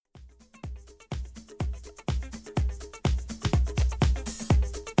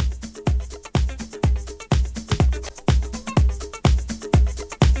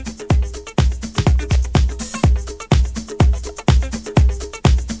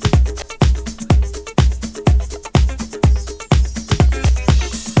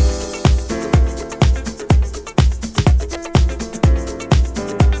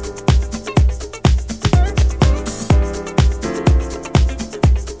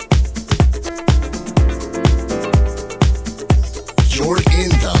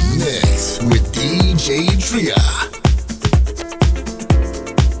Utopia.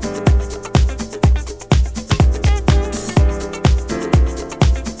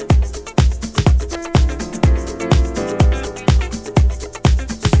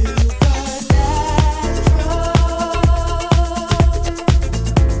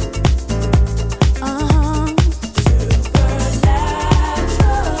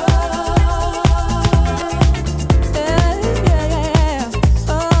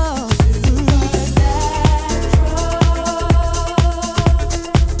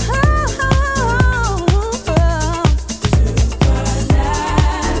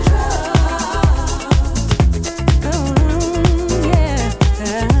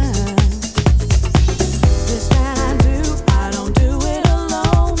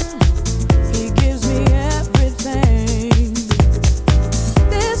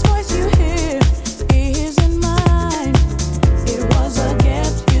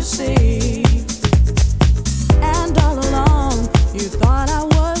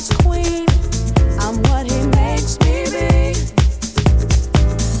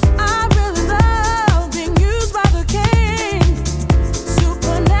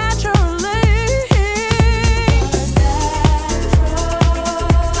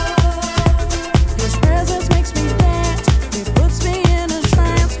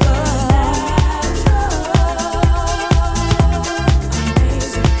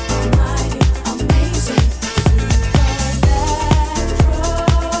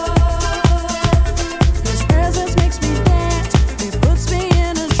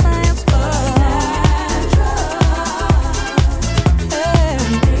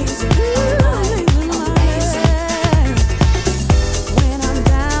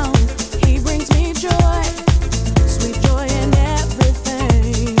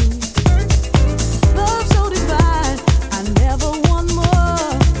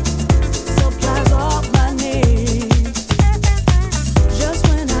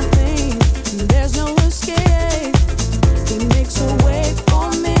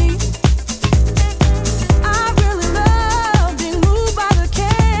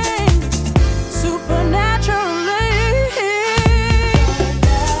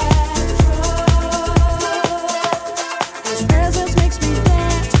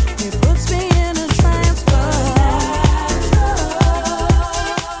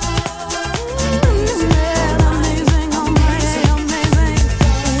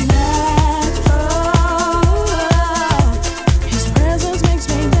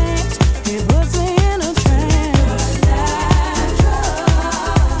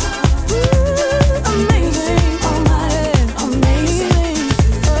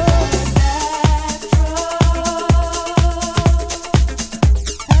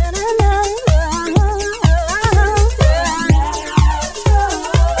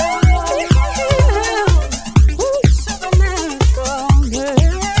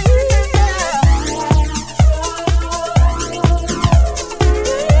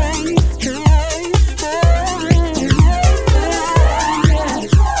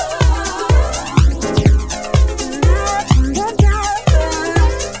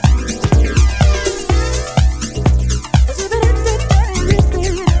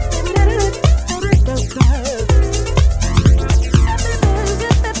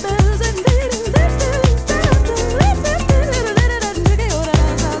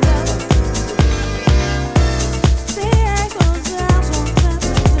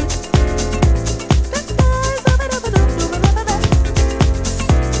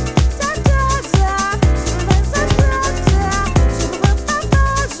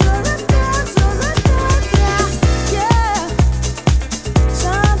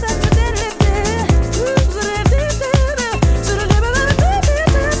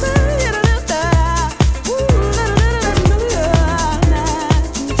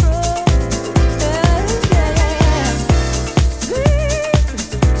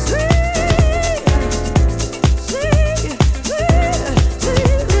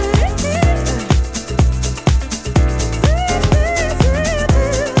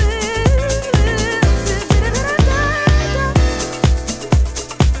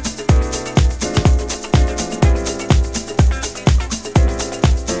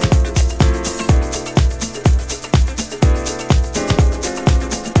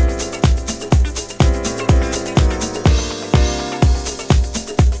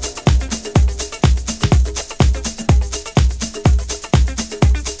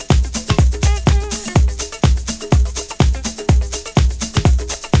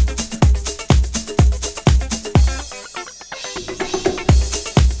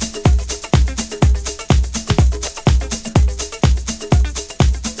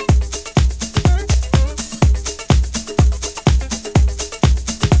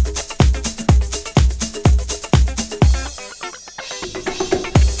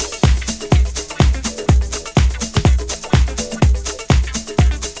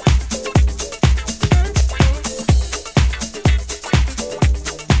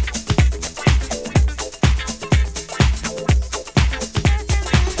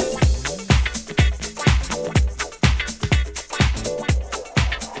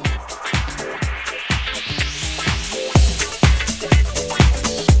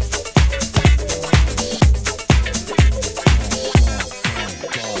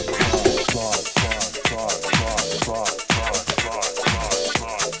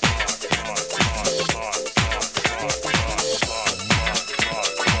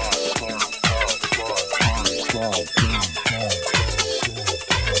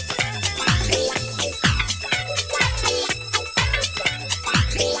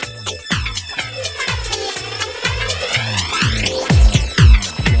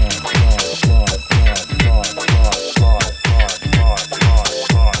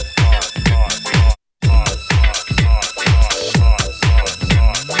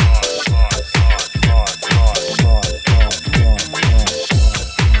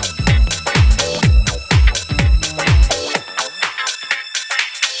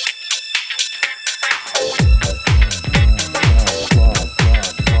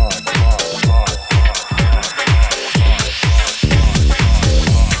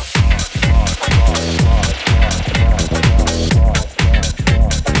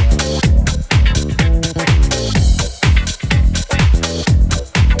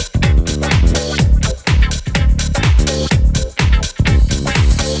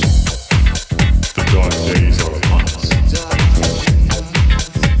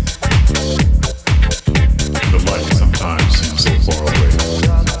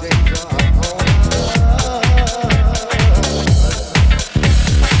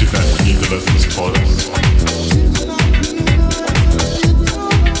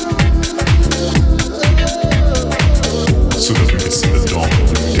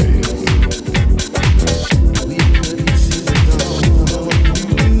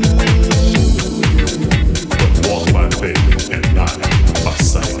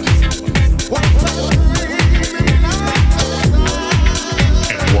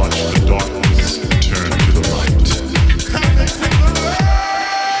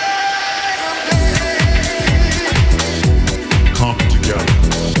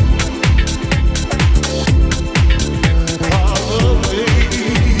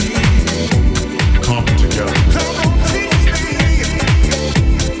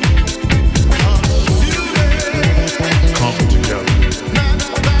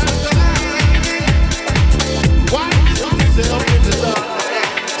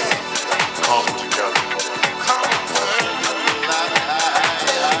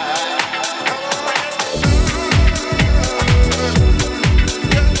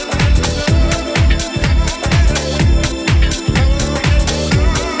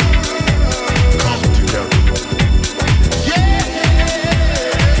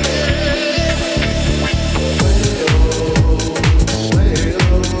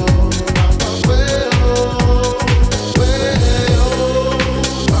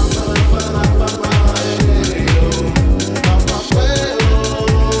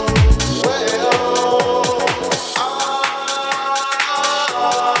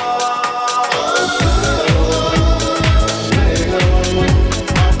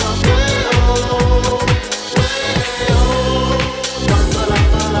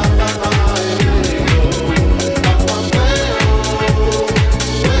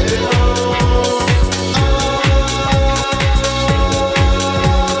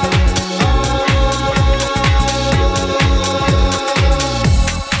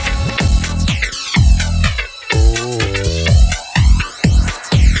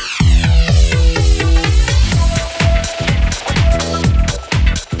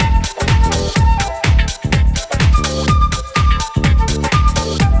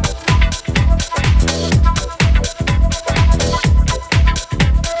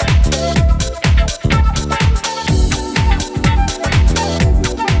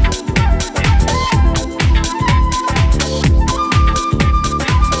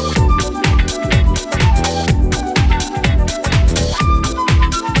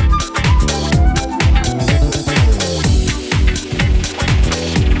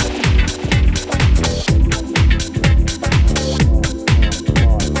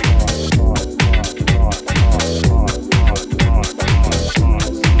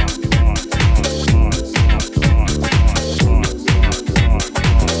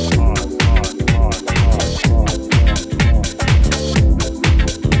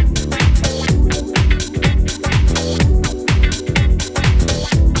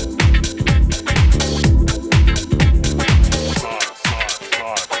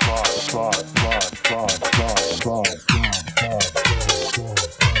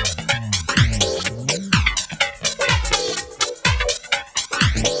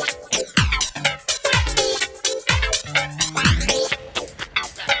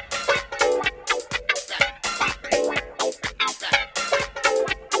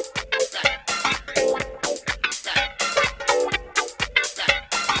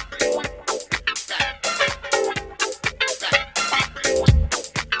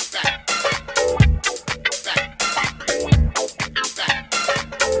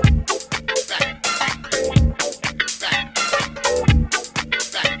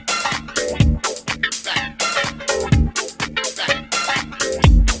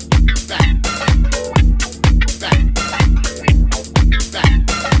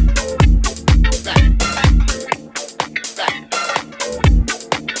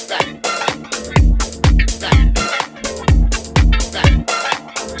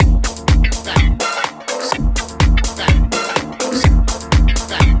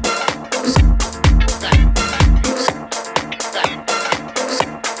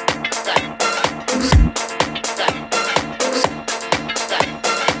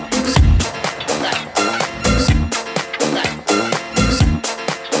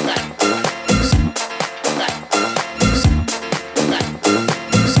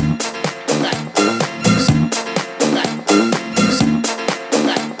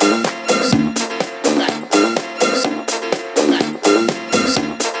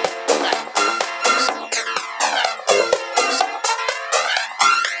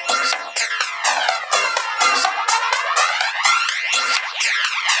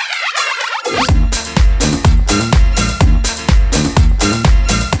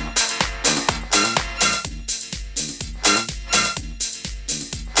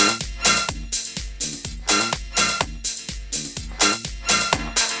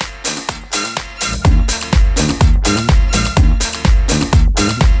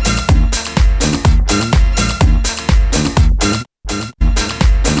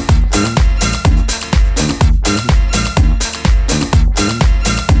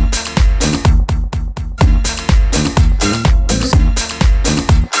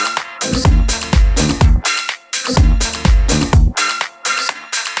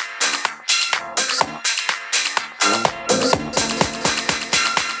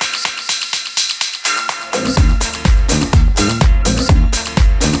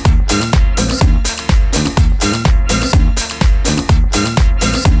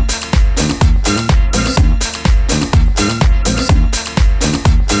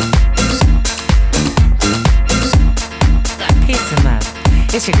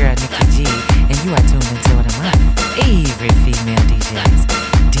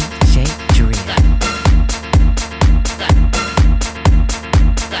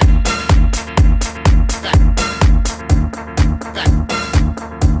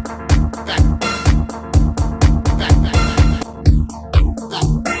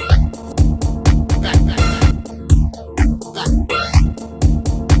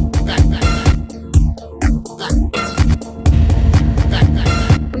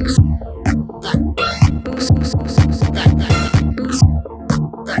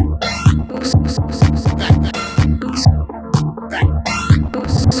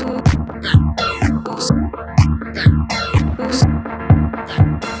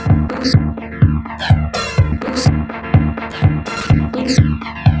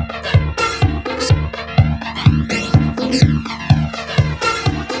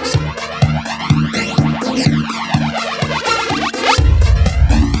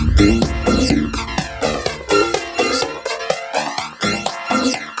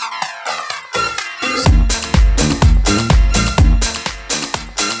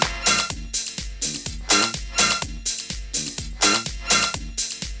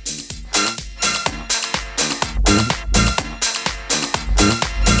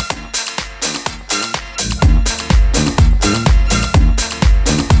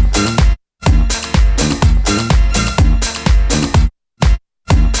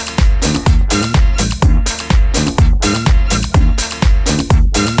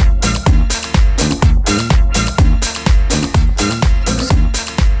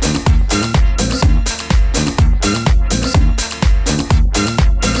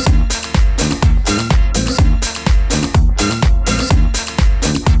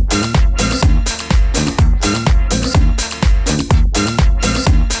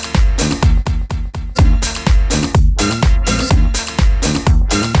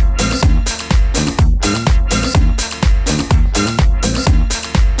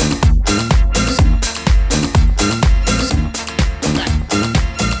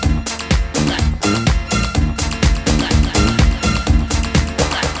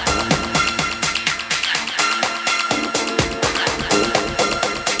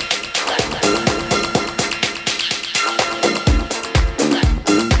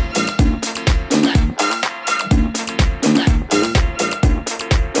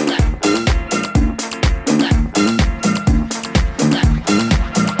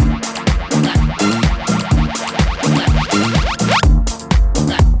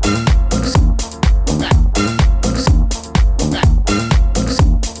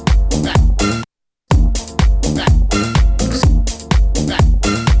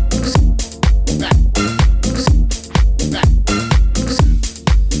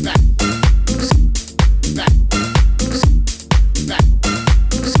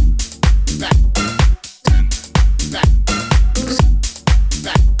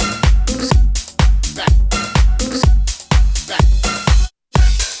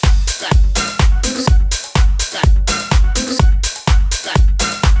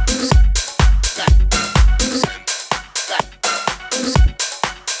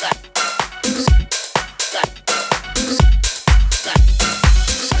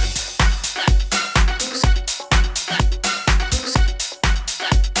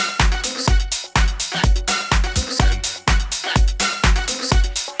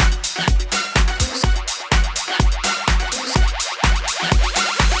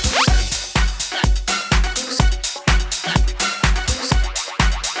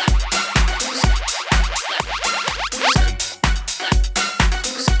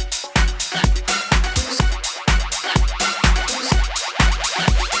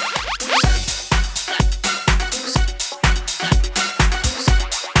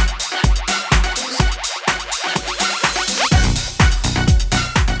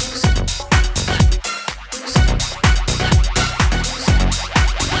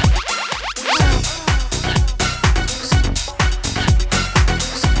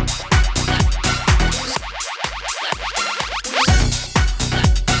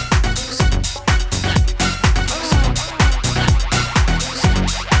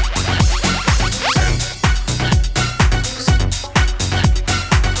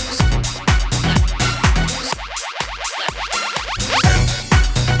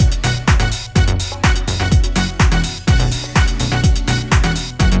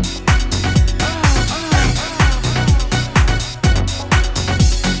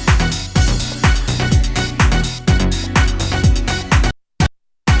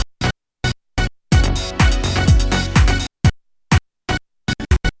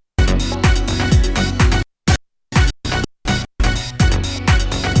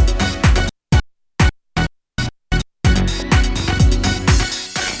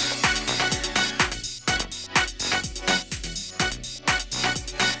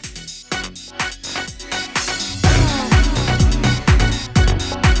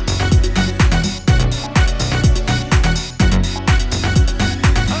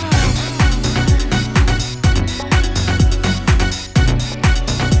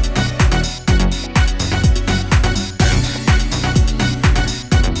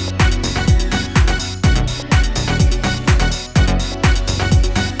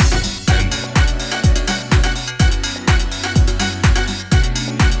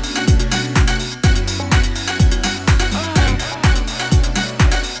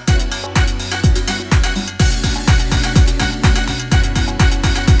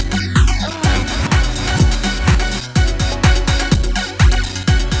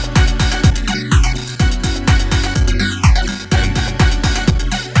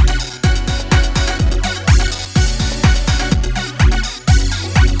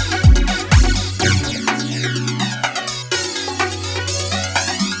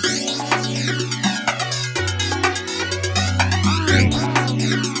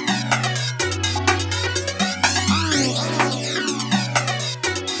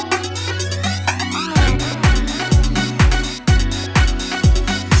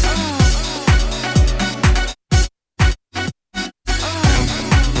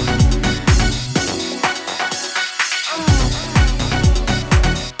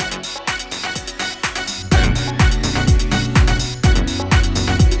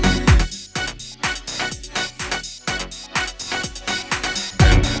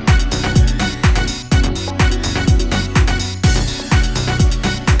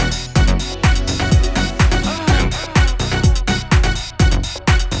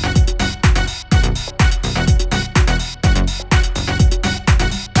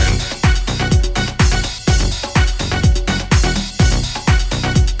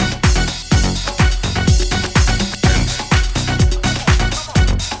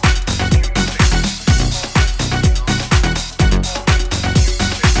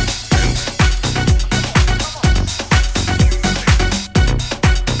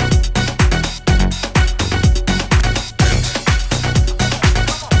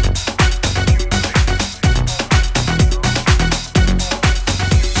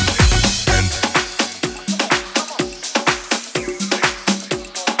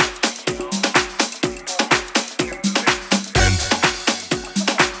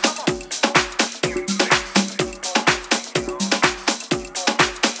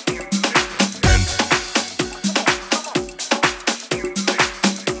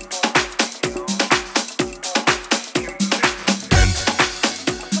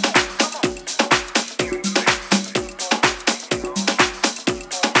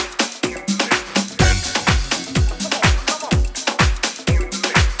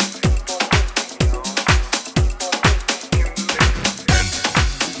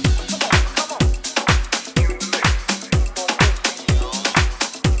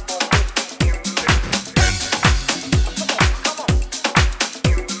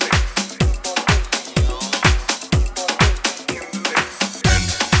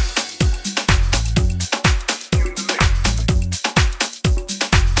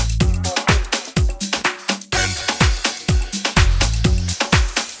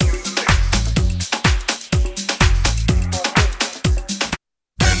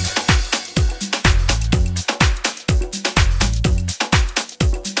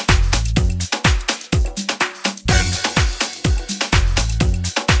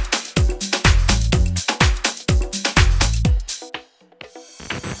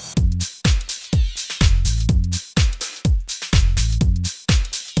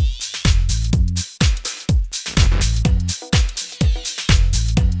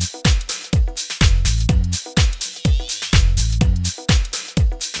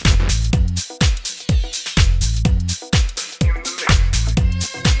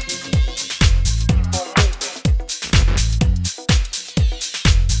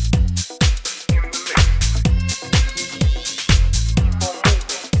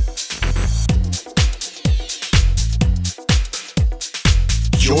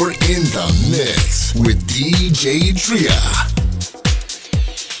 in the mix with DJ Tria.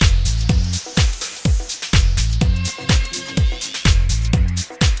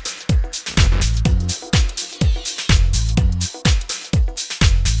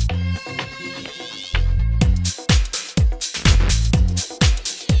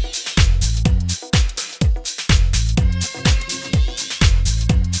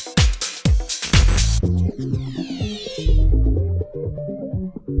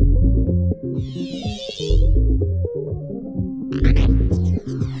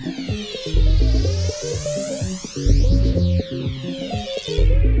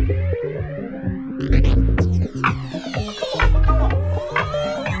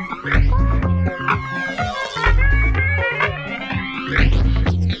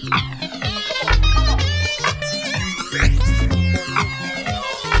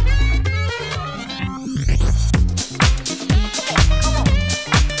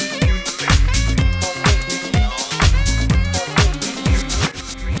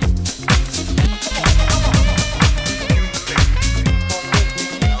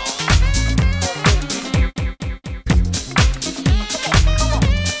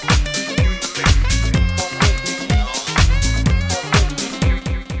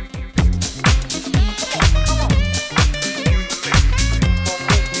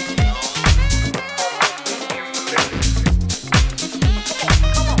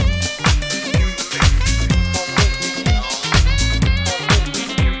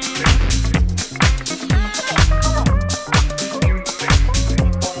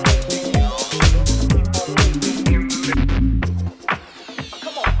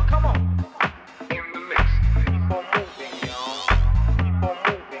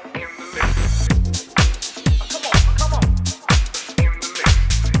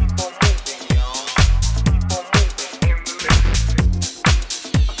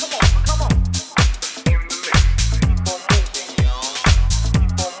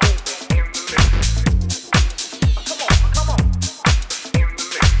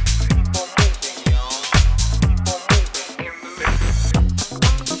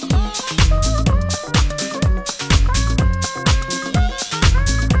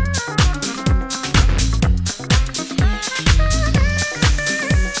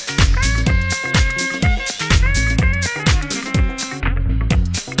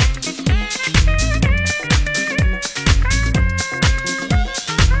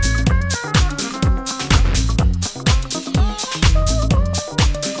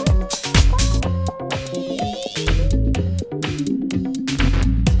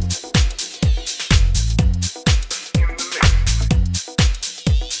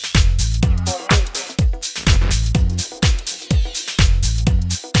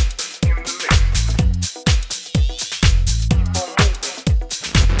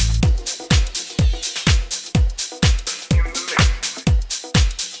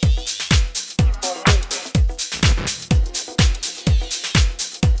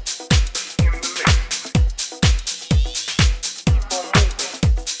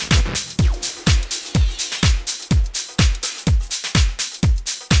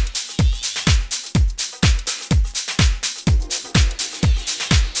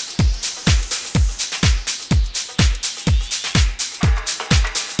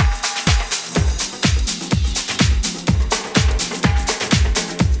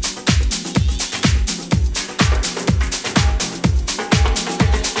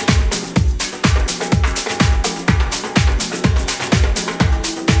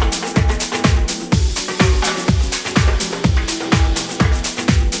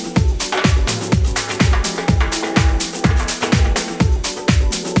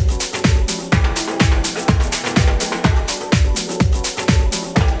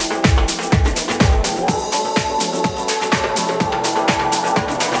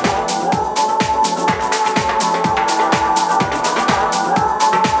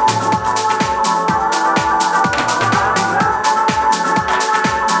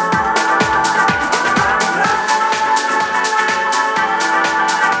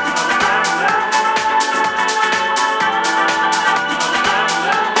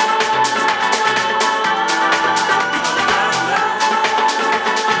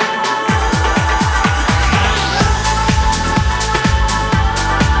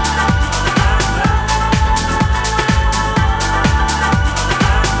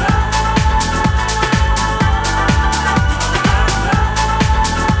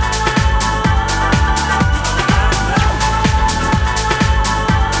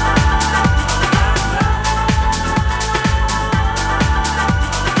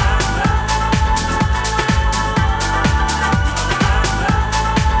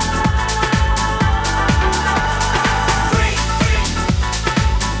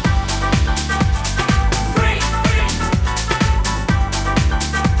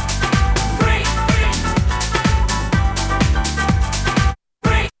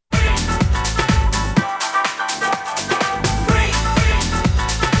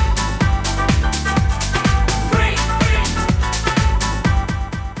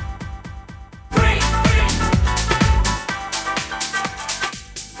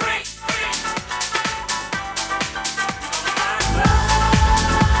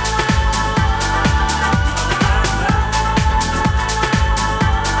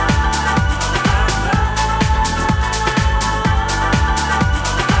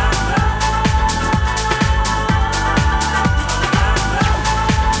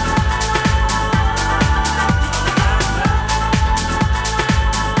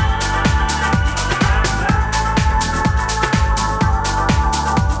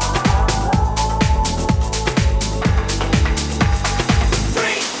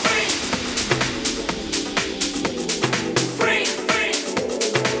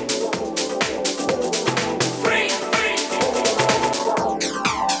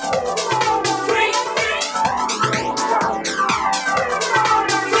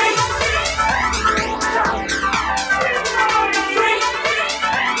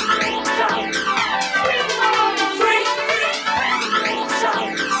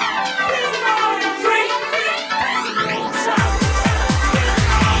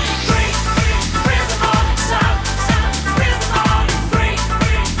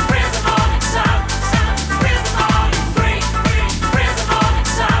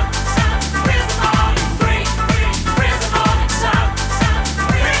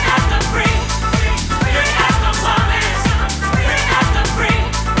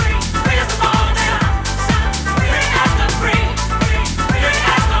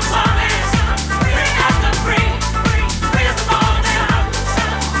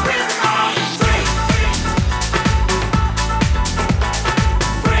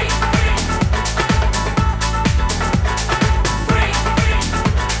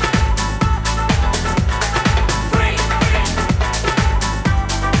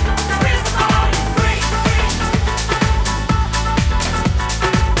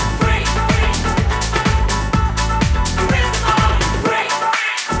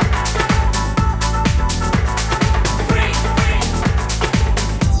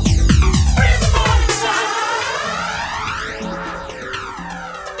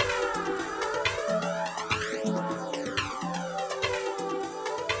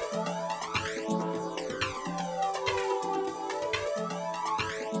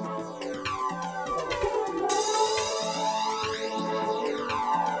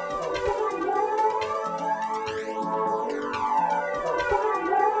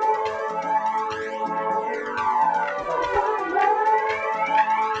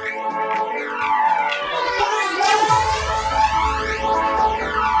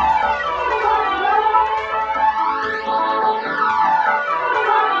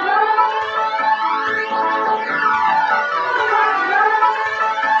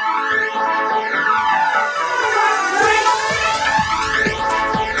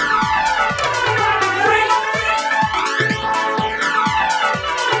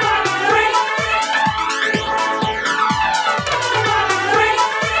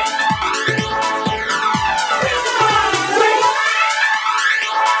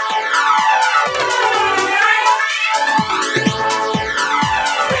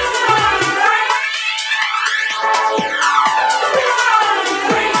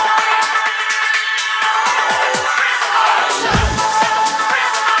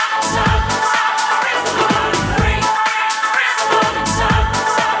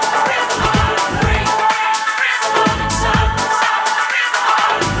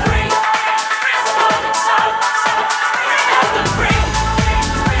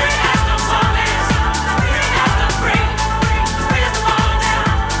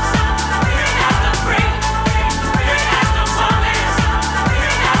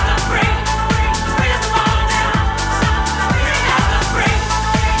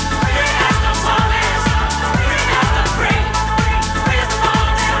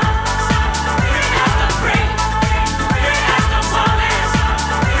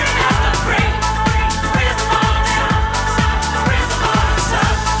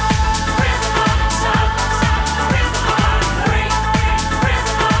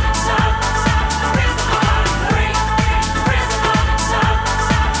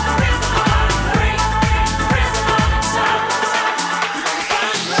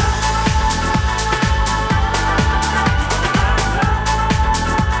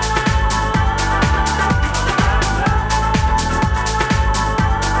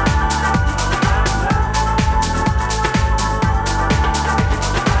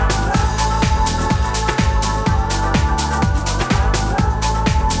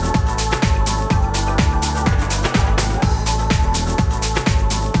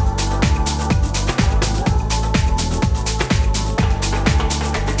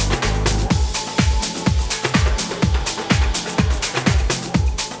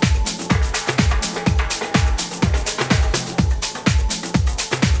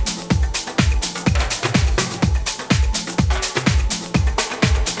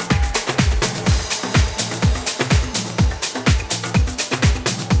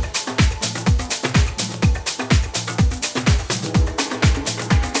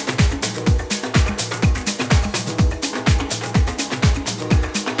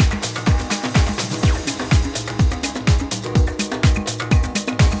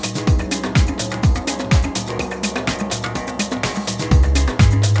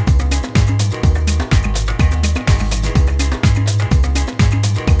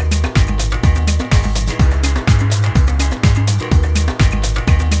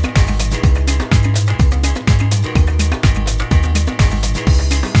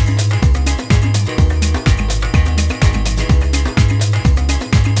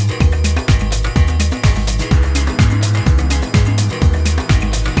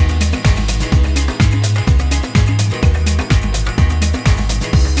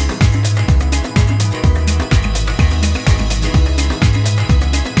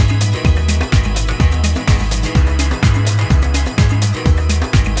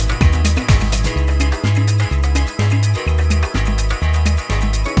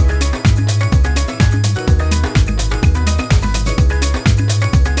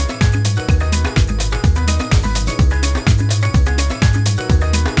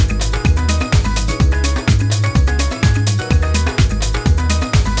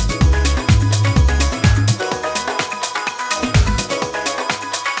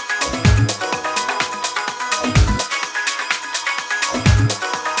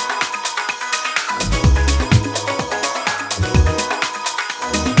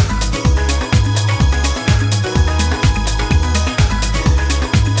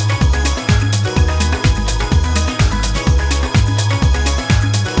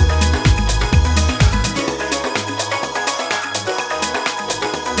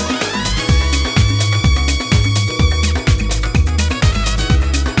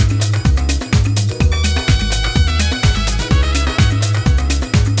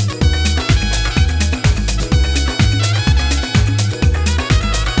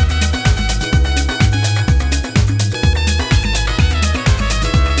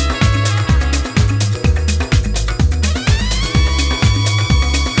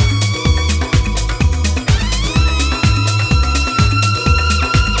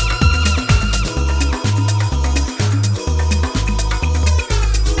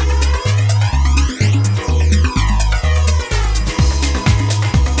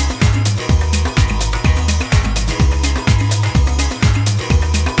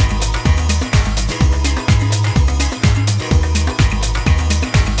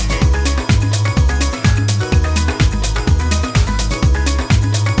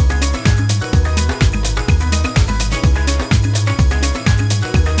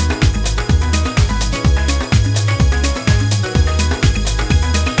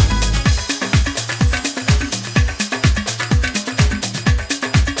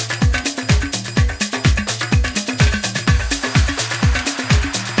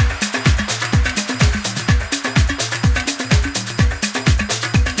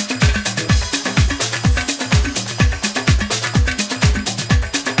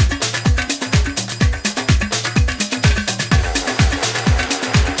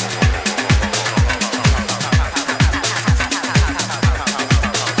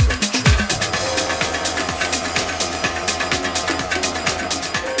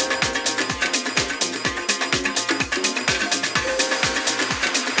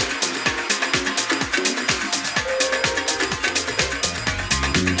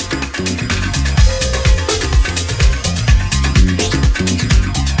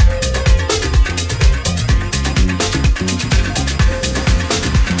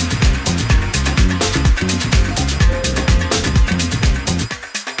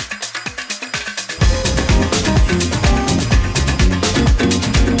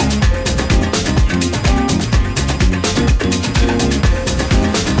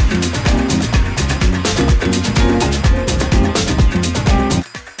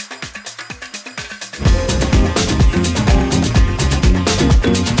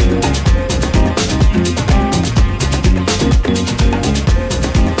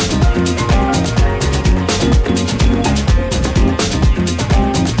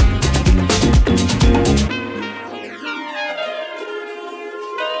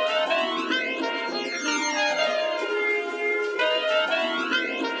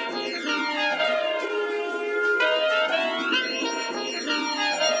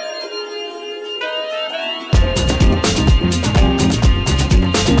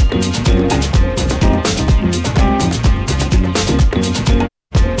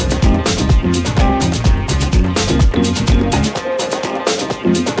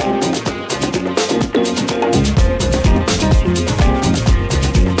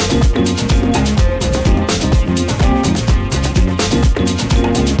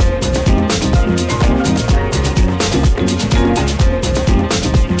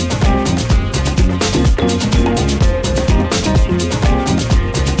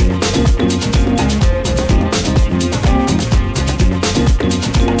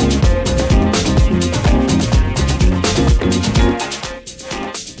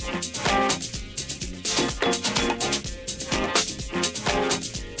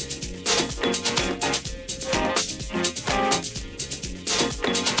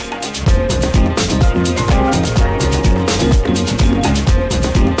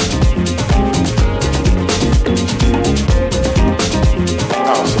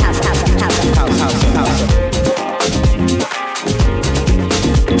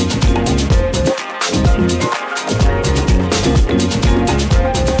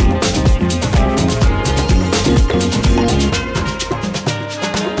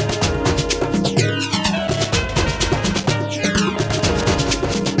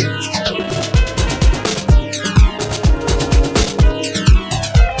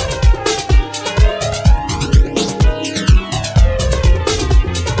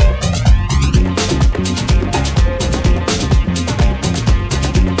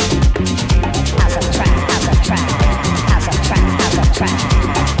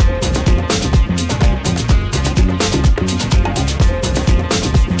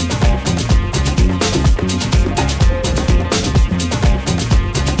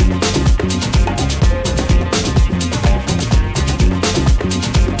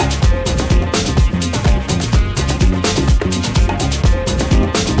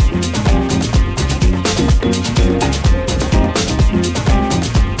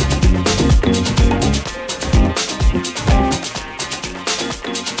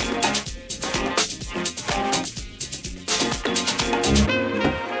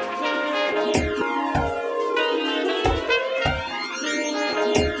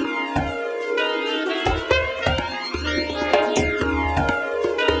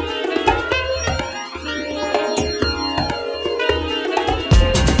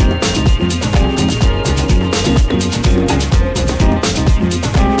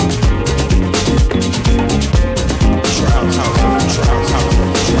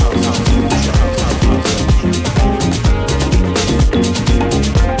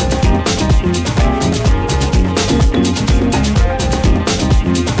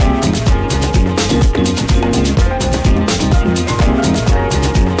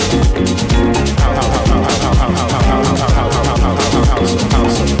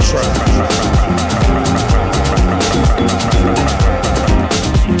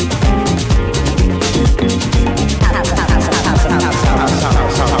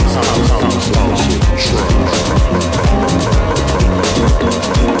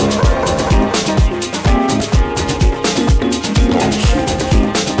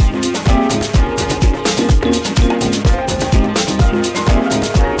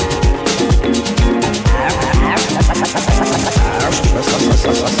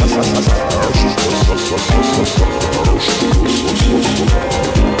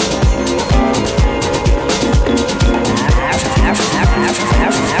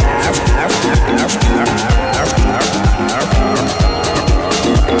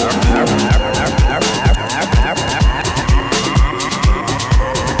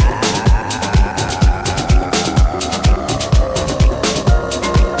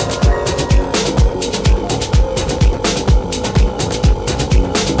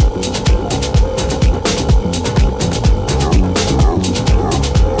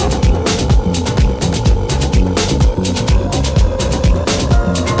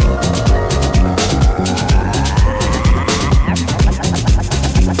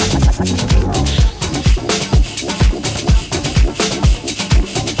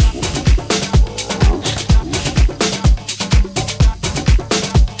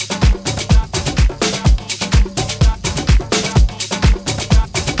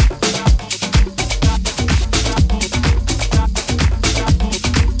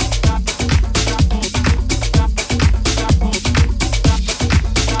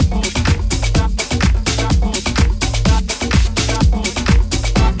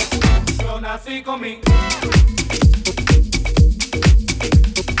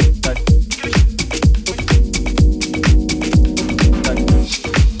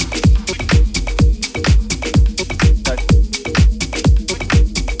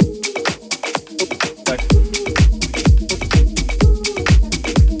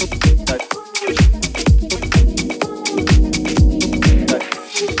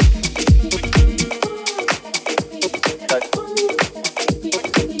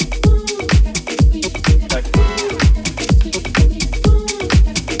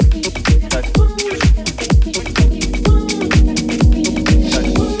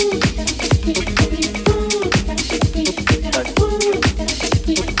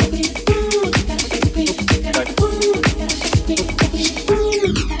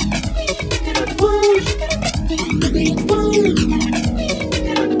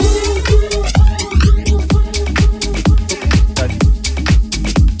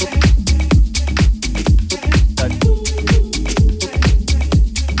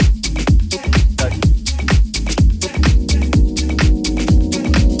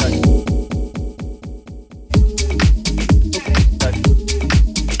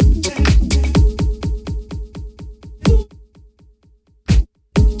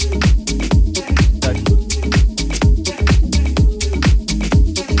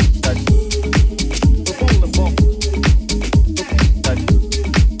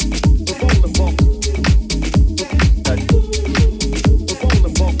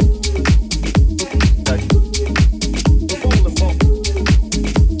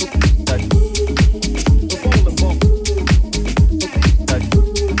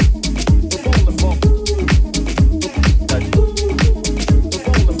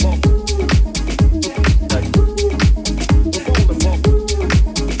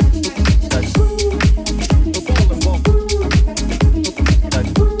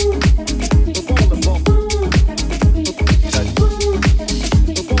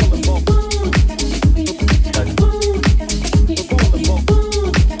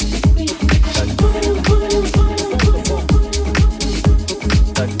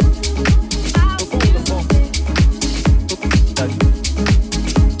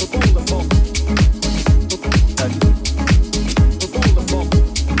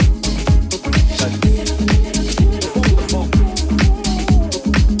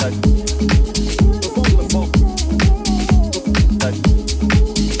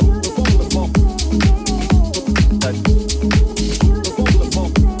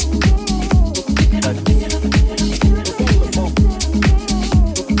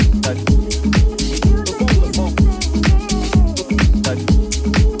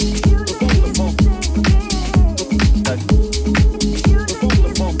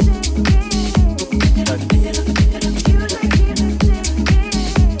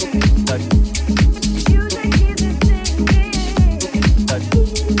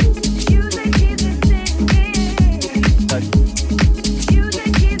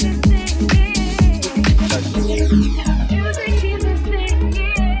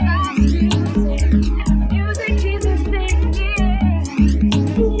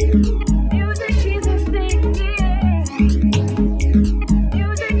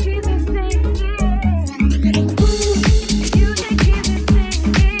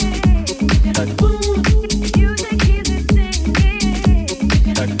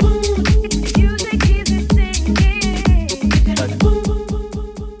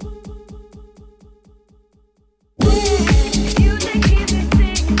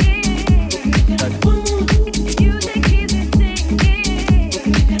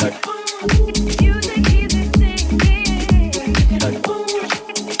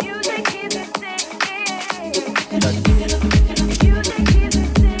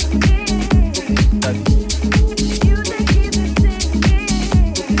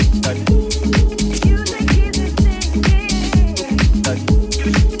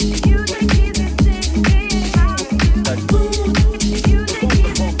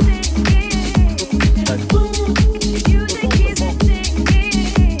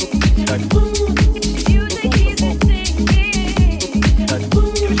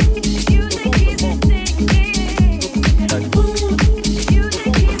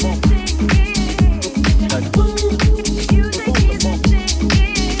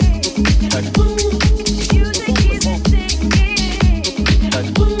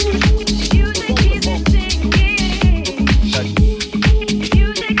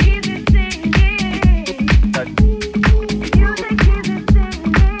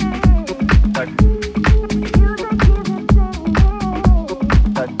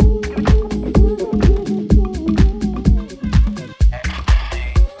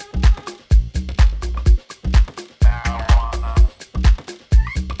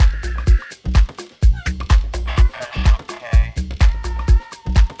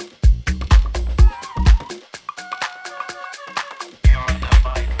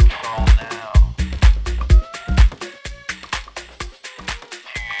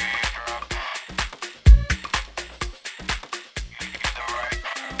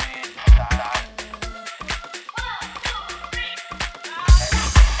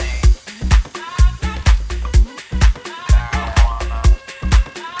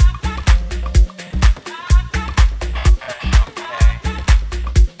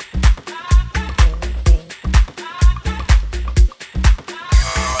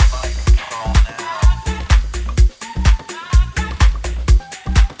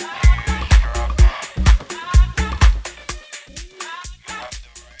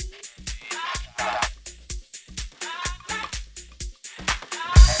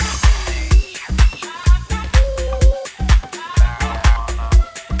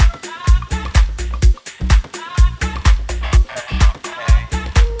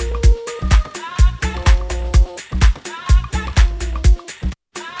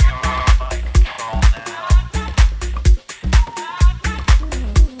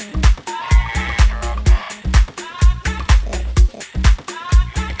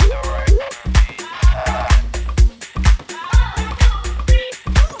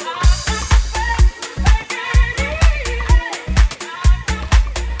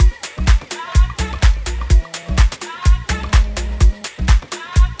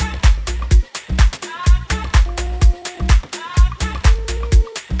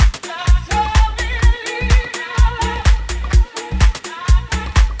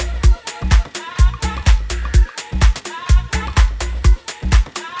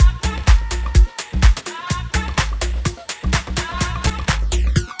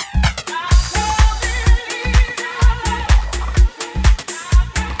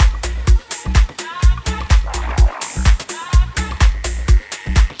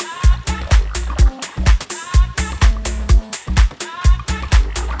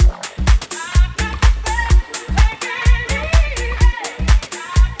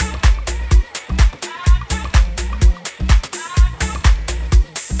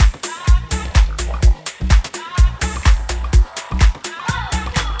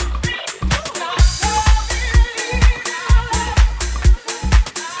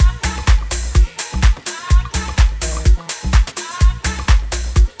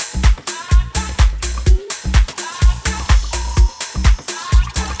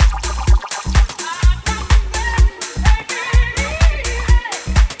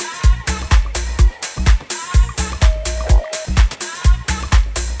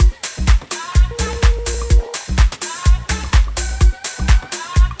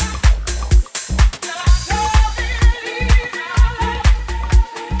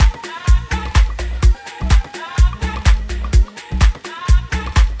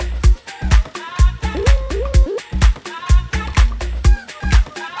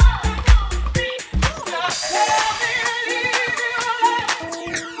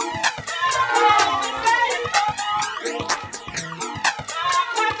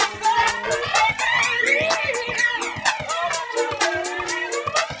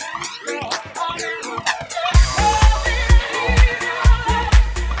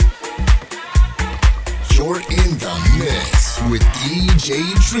 with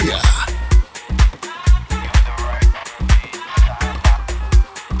DJ Tria.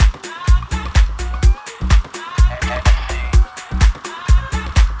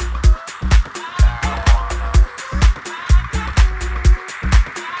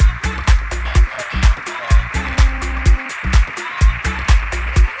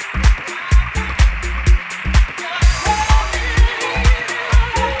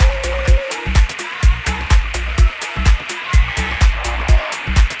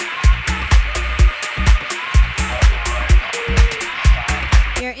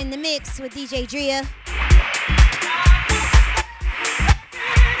 With DJ Drea.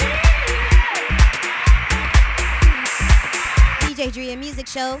 DJ Drea Music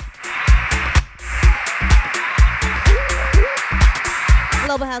Show.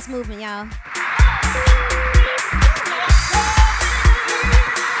 Global House Movement, y'all.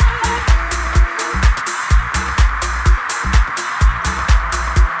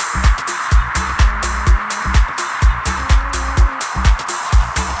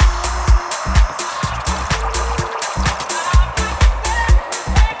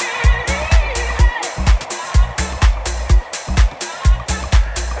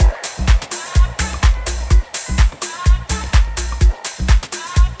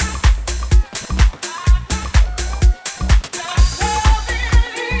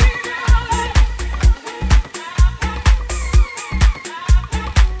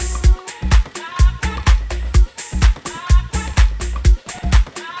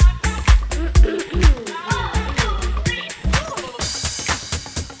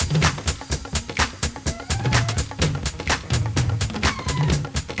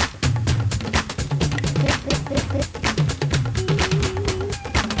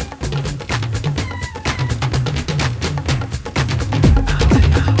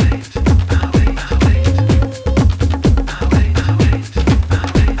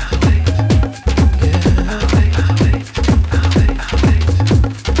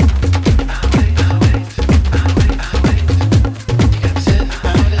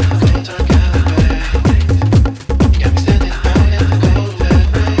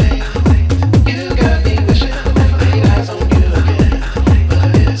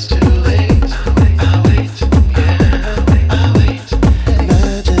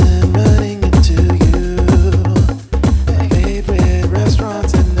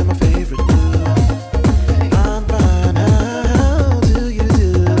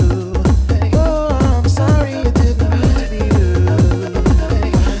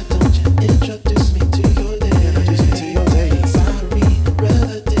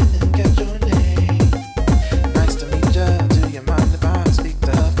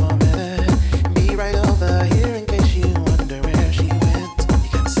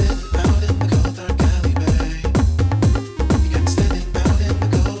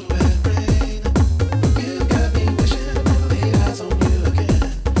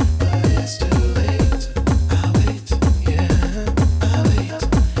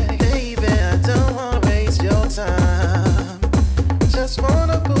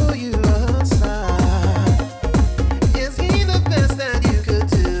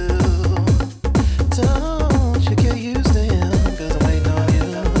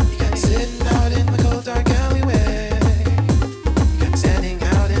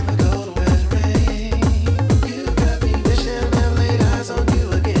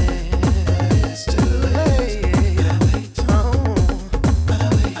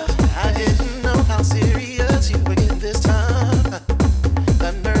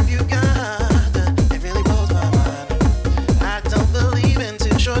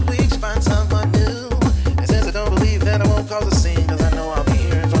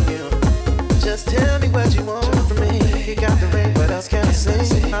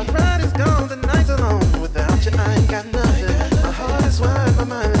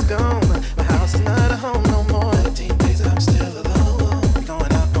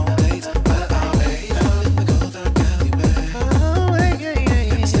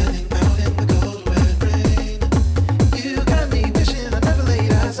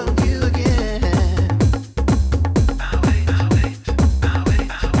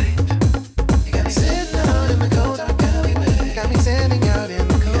 Standing out in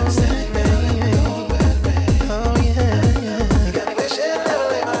the cold.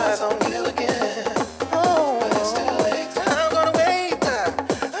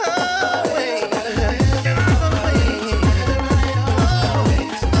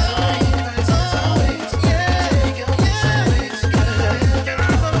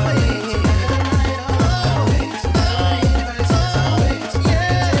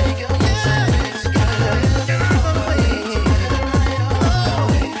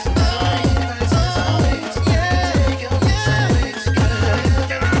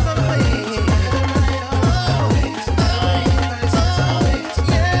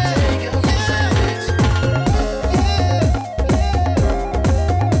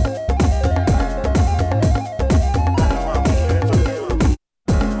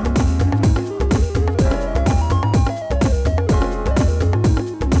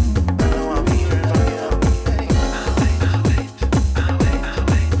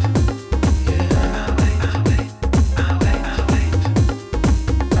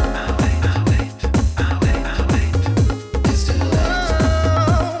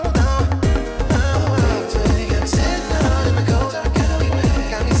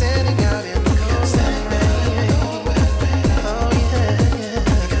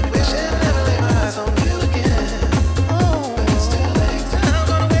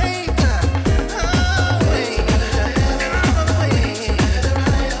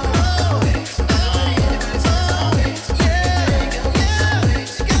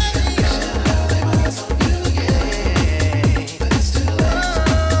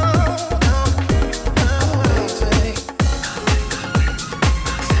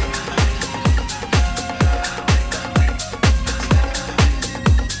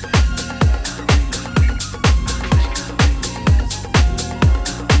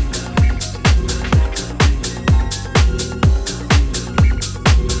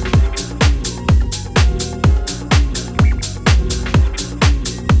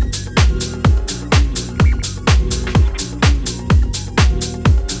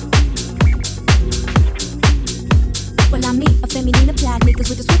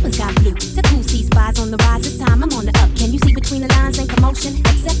 motion.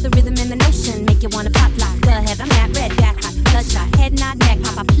 Accept the rhythm and the notion. Make you wanna pop lock. Go ahead, I'm that red, that hot. Bloodshot, head nod, neck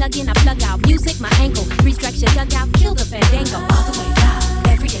pop. I plug in, I plug out. Music, my ankle. 3 strikes, you dug out. Kill the fandango. All the way live.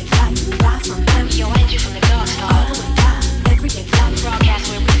 Everyday life. Live from memory. Yo, energy from the dark star. All the way live. Everyday life. Broadcast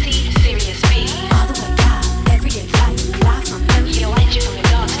where we see serious B. All the way live. Everyday life. Live from memory. Yo, energy from the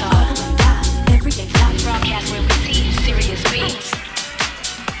dark star. All the way live. Everyday life. Broadcast where we see serious B.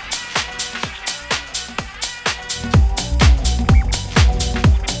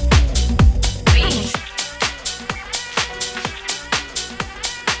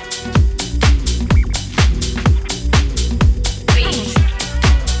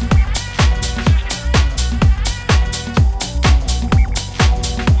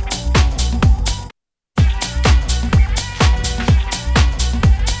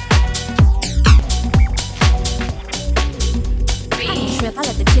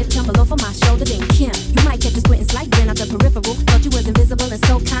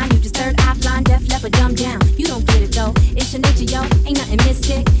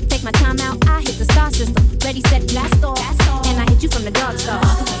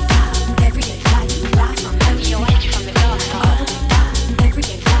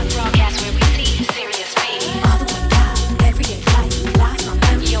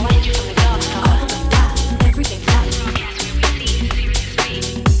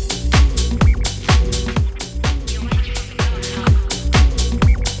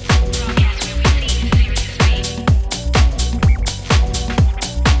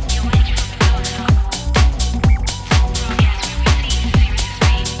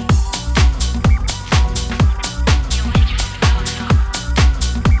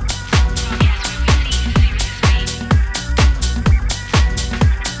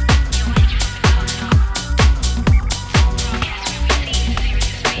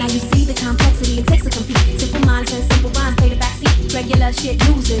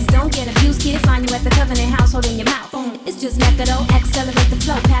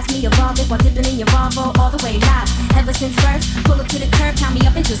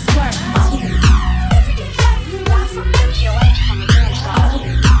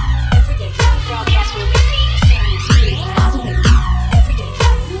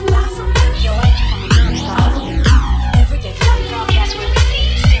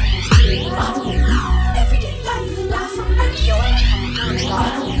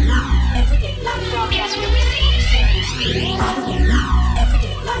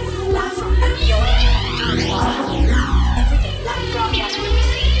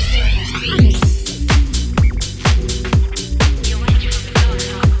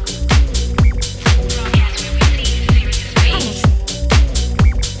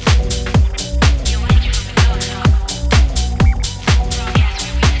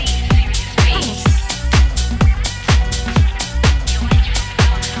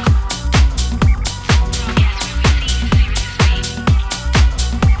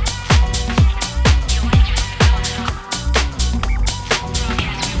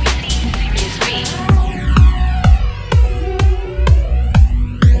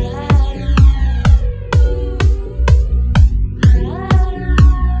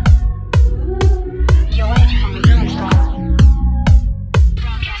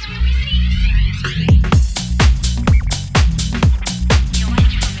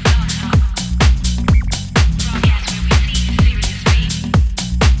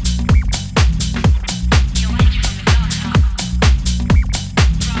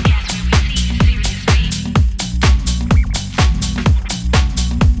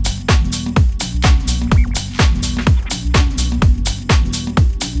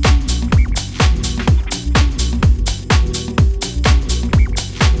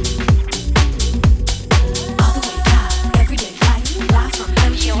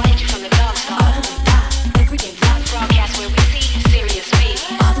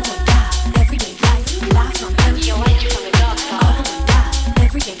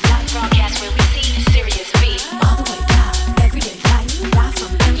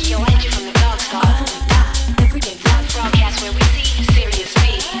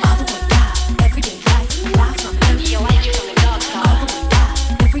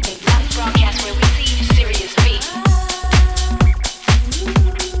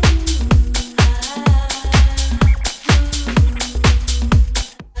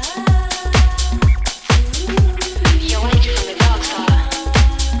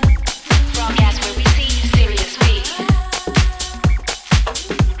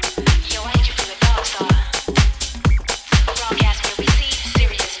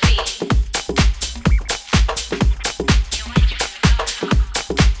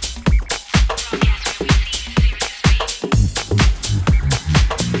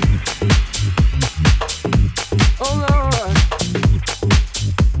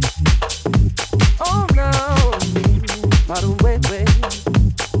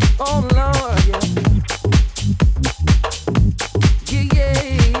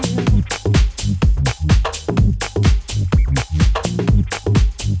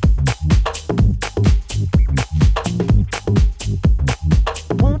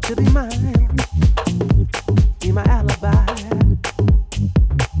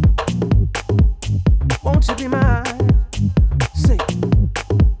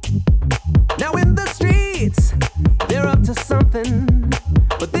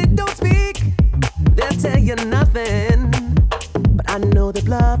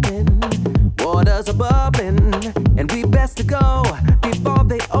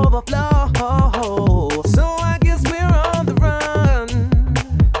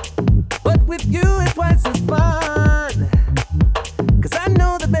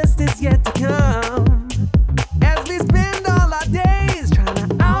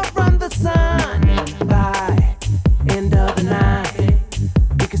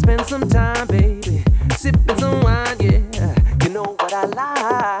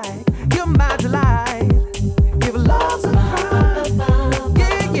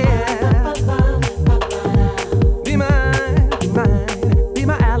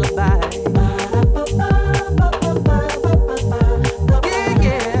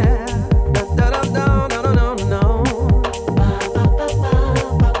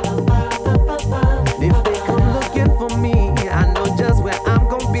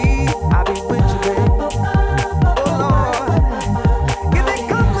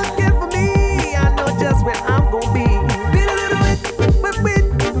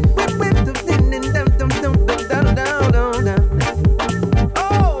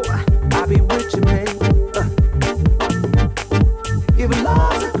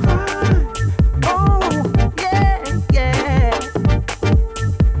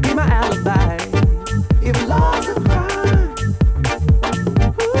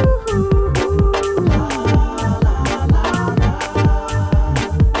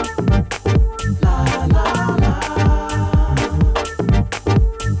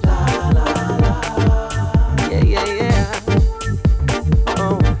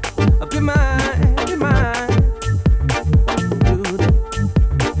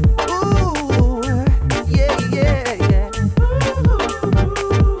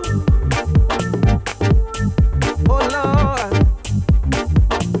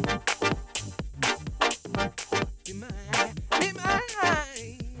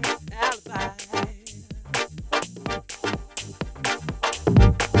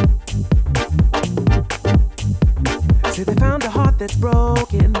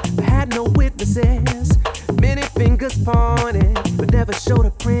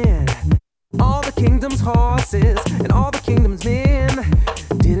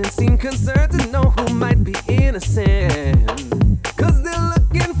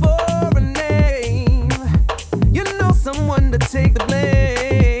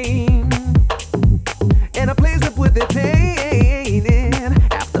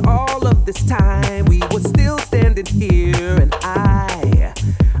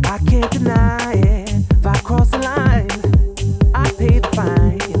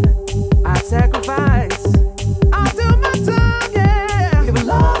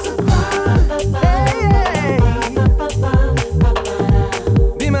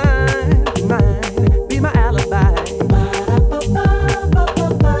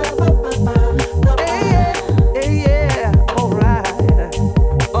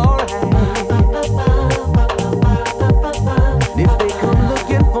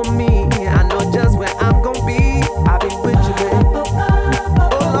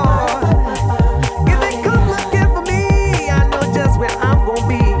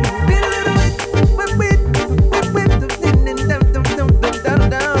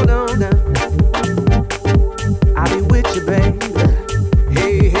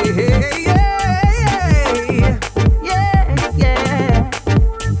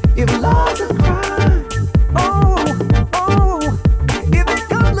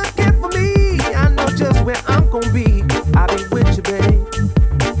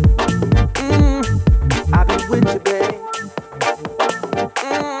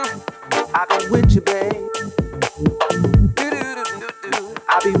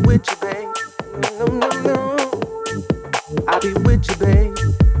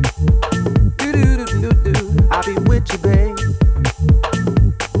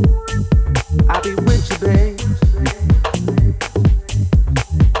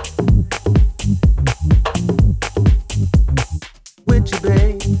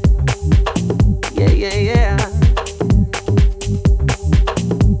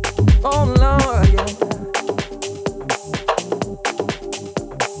 Oh Lord, yeah.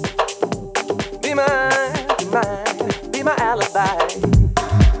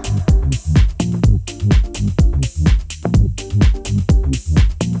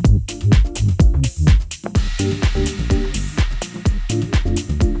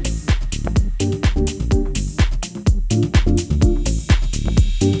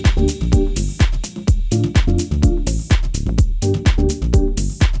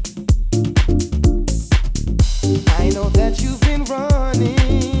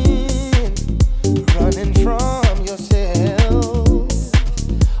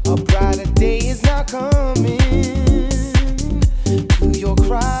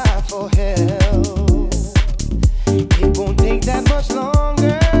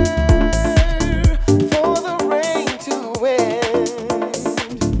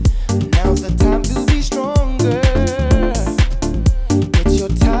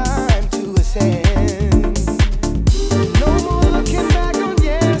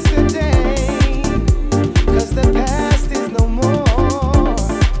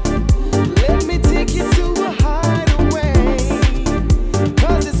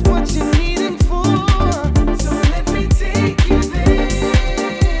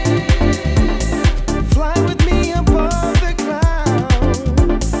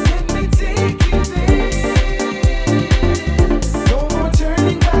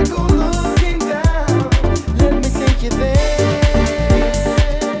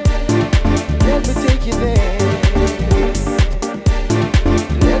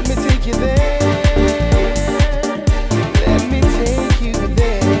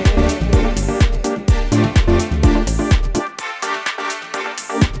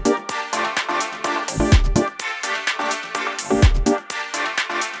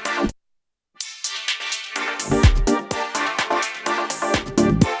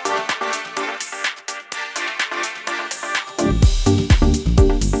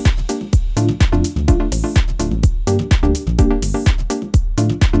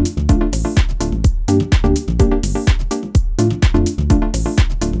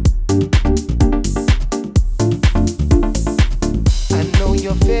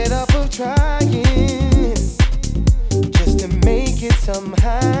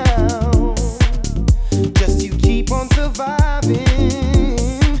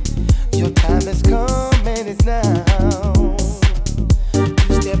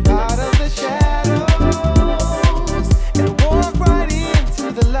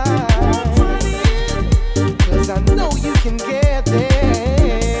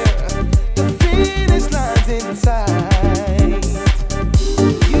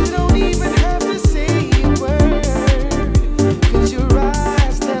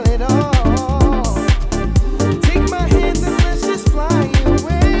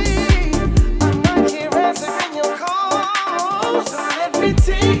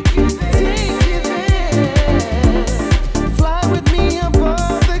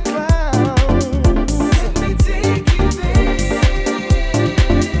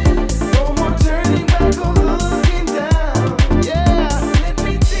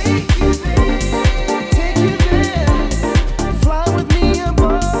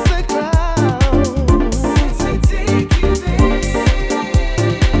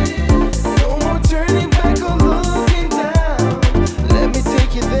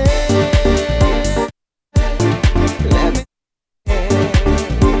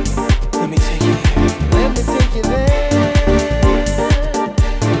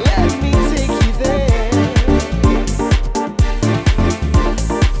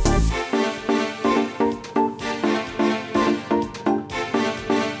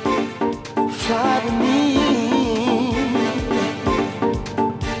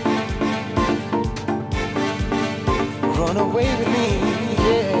 away with me,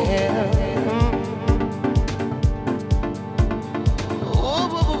 yeah.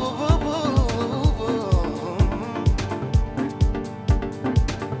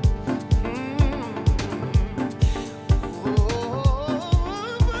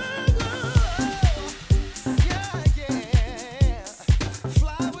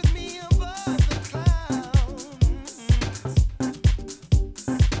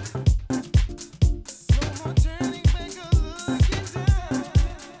 Turning back or looking down.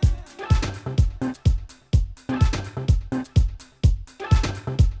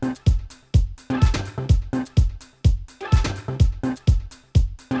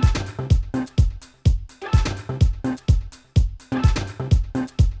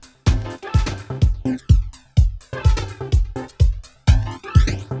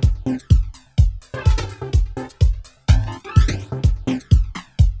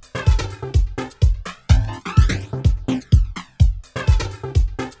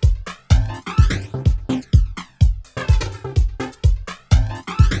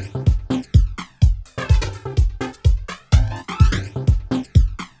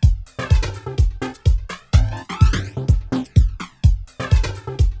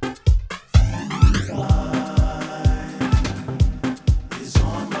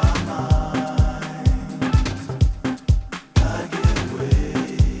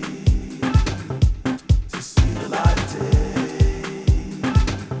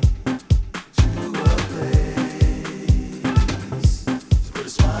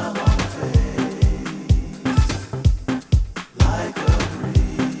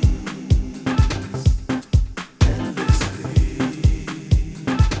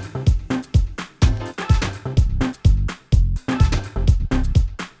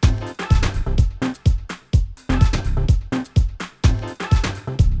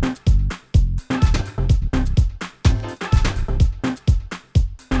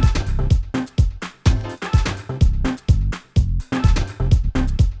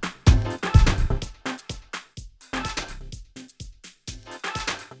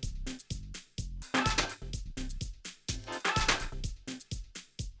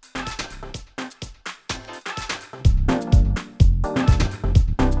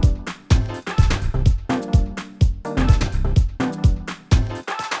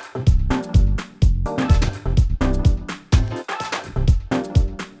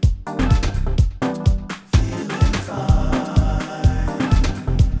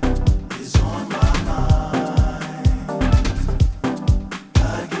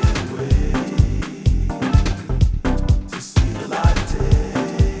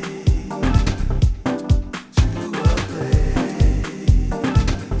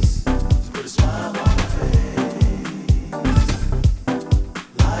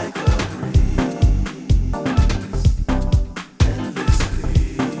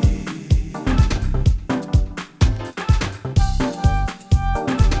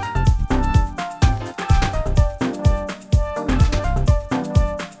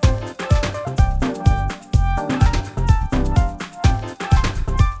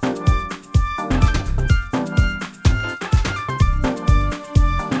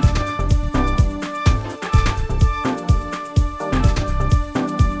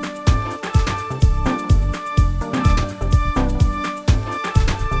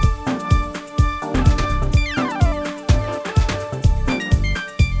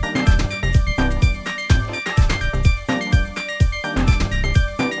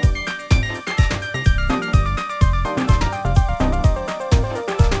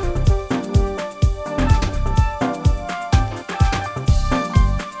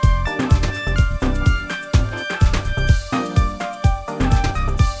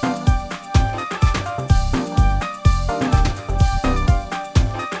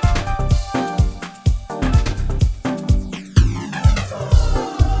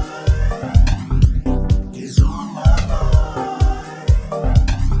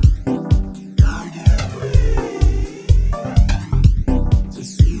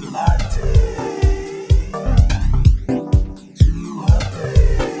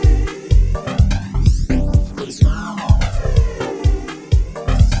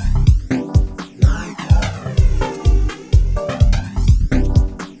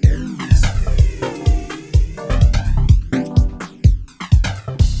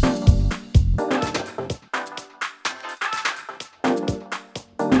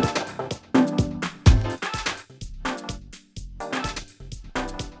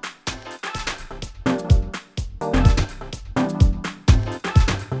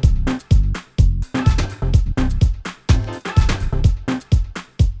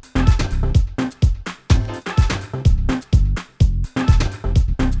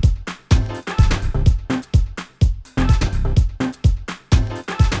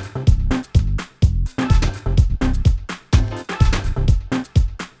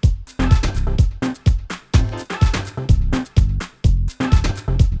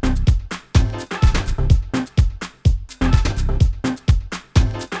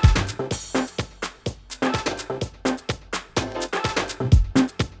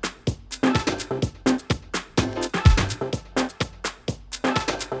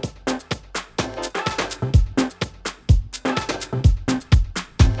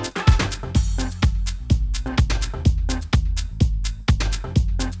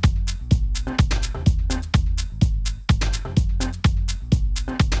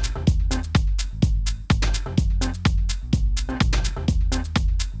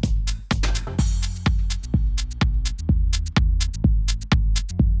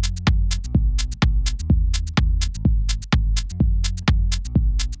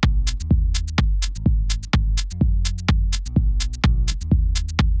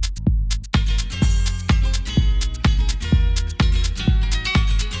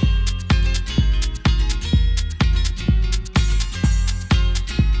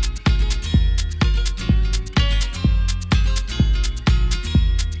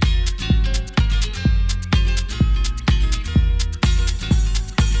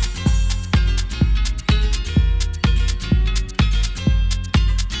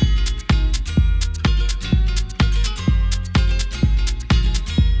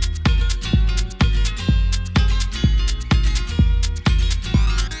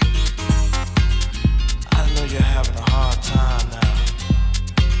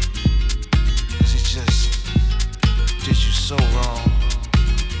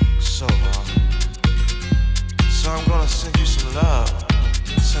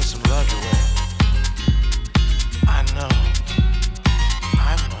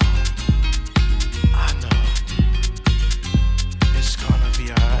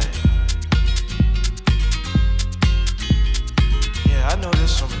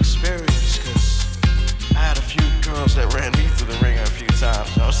 this from experience, cause I had a few girls that ran me through the ringer a few times,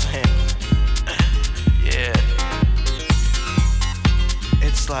 you know what I'm saying? Yeah.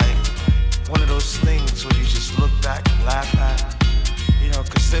 It's like one of those things where you just look back and laugh at, you know,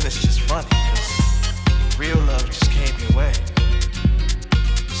 cause then it's just funny, cause real love just came your way.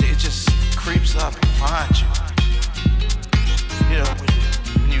 See, it just creeps up and finds you. You know,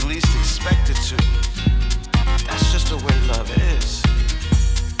 when you least expect it to. That's just the way love is.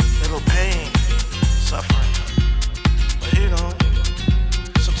 Little pain, suffering. But you know,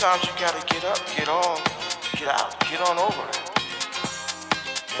 sometimes you gotta get up, get on, get out, get on over it.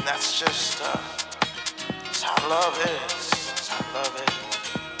 And that's just, that's how love is. That's how love is.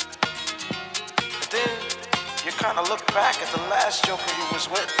 But then you kinda look back at the last joker you was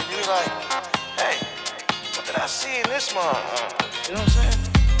with and you're like, hey, what did I see in this month? You know what I'm saying?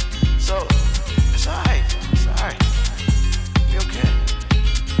 So, it's alright. It's alright. Be okay.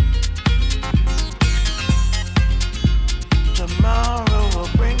 Tomorrow will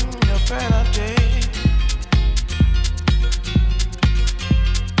bring a better day.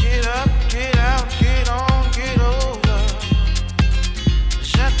 Get up, get out, get on, get over.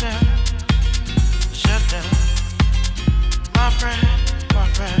 Shut down, shut down. My friend,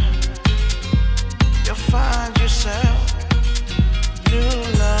 you'll find yourself new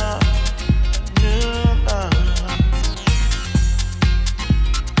love.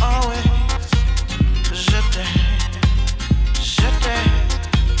 Always, je t'aime, je t'aime.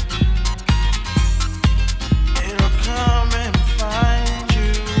 It'll come and find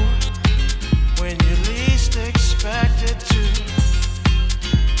you when you least expect it to.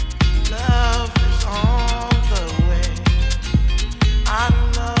 Love is on the way. I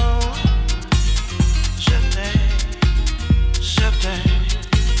know, je t'aime, je t'aime.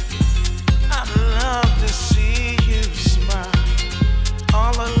 I'd love to see you smile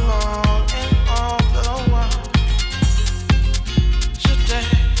all along and all the while. Today,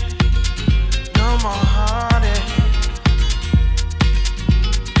 no more heartache,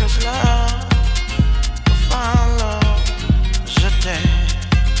 'cause love will follow. Today,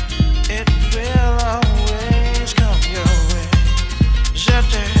 it will always come your way.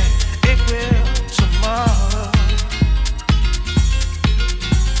 Today, it will tomorrow.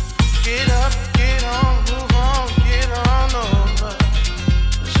 Get up, get on, move on, get on over.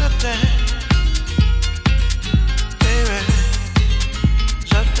 Je t'aime, baby,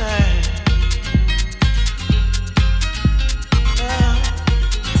 je t'aime. Yeah,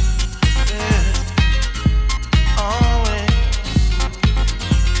 always.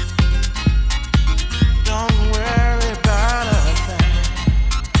 Don't worry about a thing.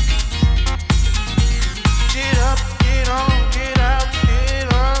 Get up, get on, get out, get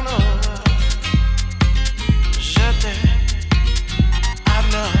on over. Je t'aime. I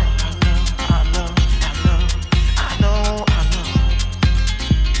know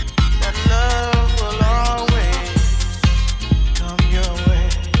that love will always come your way,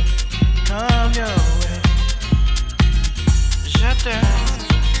 come your way. Je t'aime.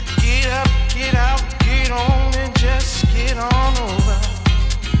 Get up, get out, get on and just get on over.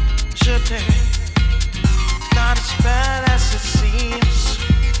 Je t'aime. Not as bad as it seems.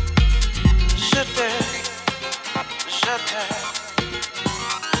 Je t'aime. Je t'aime.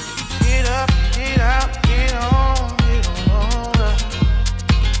 Get up, get out, get on over.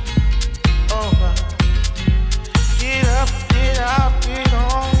 Over. Get up, get out, get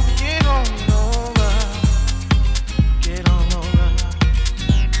on over. Get on over.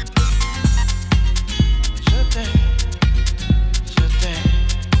 Je t'aime, je t'aime,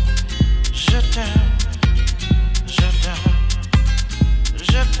 je t'aime, je t'aime.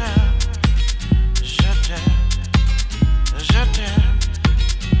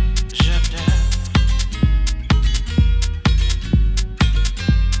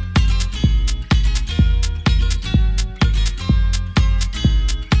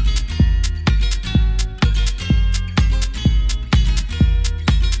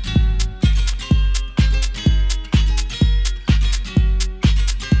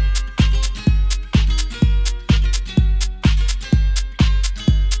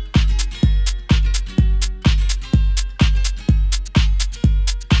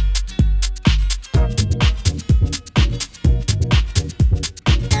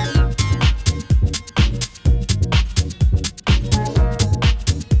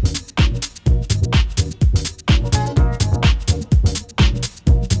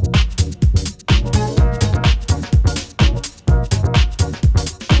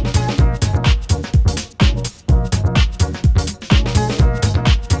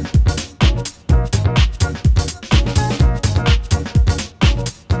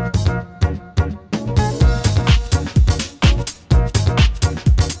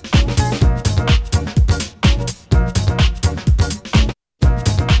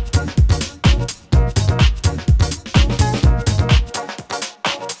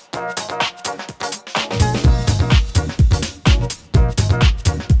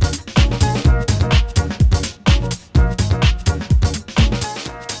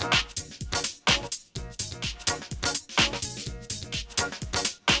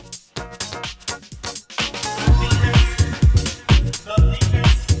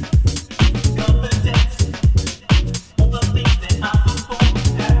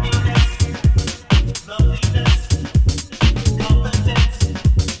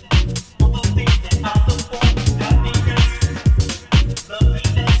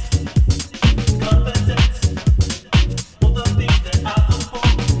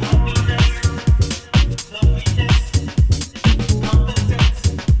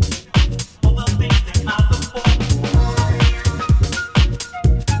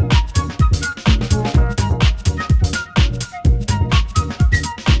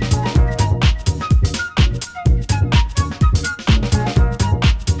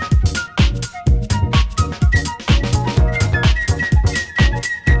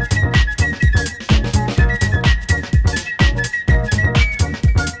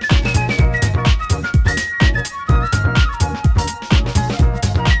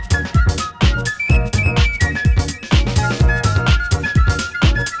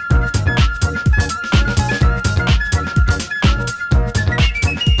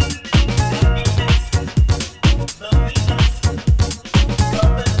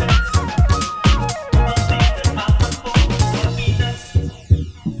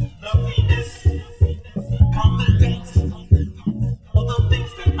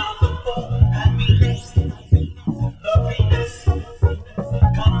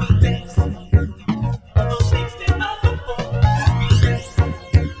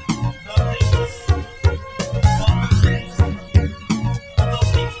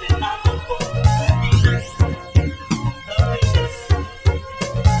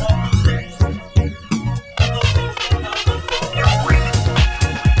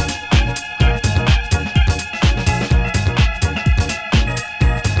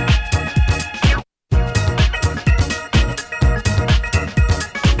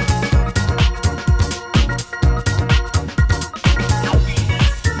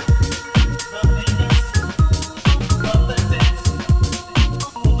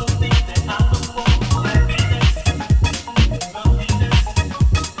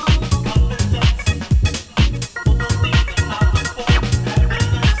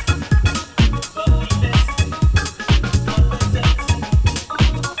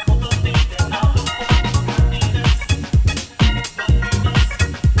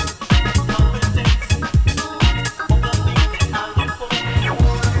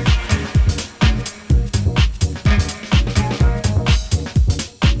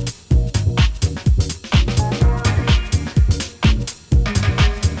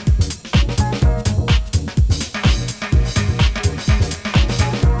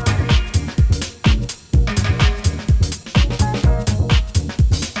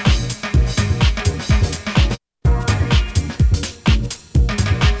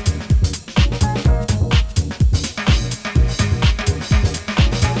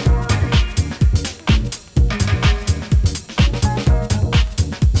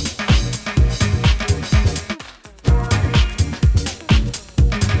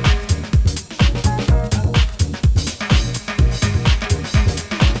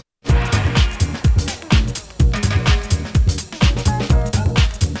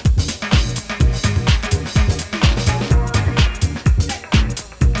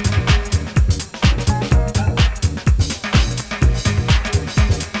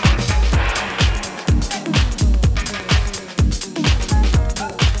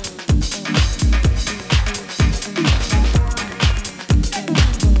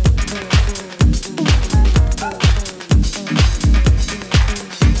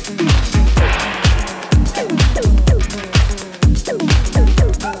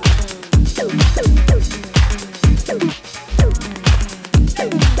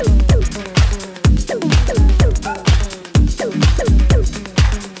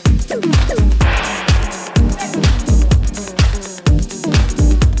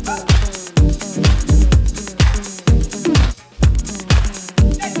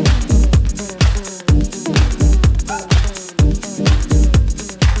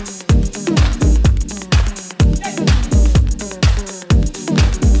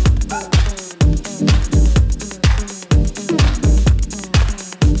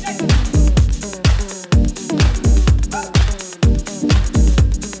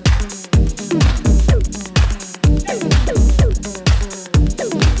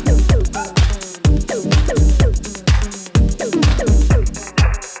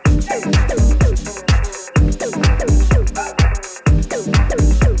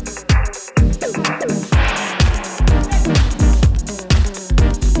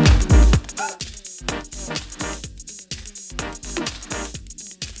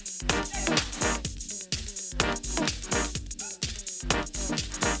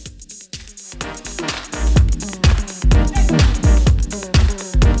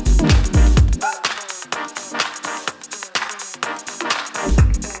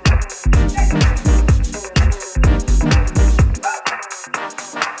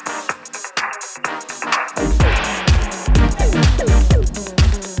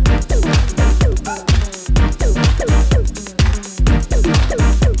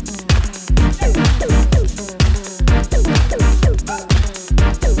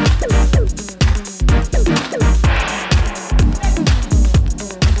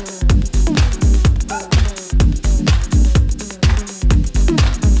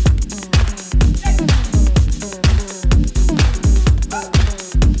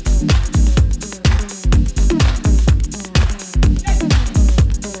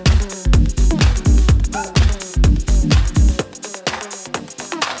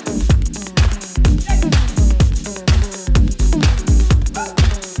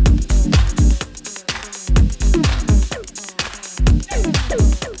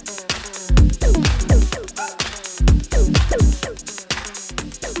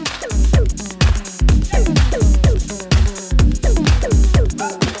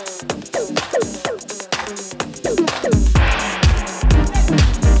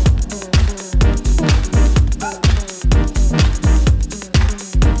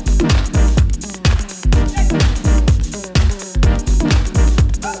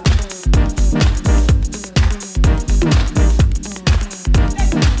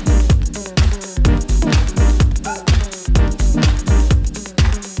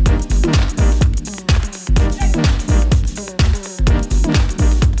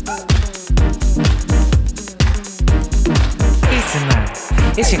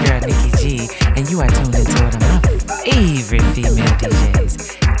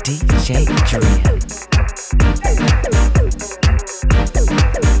 DJ Drea.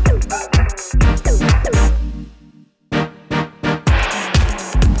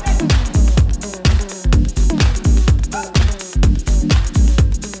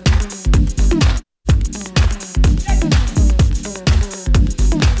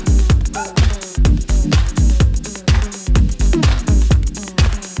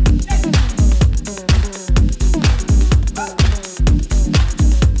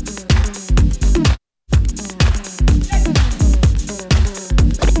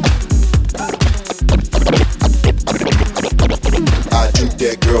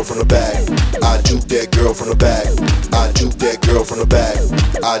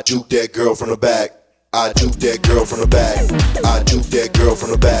 I juke that girl from the back. I juke that girl from the back. I juke that girl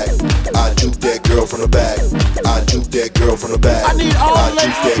from the back. I juke that girl from the back. I juke that girl from the back. I need all the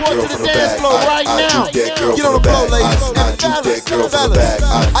ladies to report to the dance floor right now. Get on the floor, ladies. I juke that girl from the back.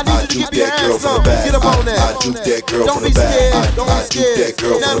 I need you to give your hands up. Get up on that. I juke that girl Don't from be the back. scared. Don't be I juke that scared.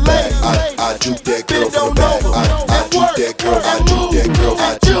 girl from Now, the back. ladies, I juke that girl bend from the on back. over I and juke work that girl. I and juke that girl. I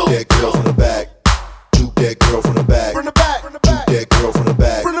move juke and that girl from the back. Juke that girl from the back. From the back. From the back. Juke that girl from the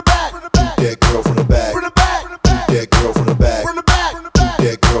back. From the back. That girl from the back. From the back. That girl from the back. From the back.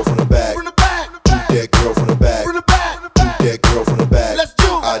 That girl from the back. From the back. That girl from the back. From the back. That girl from the back. Let's do.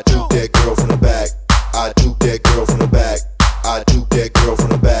 I juke that girl from the back. I juke that girl from the back. I juke that girl from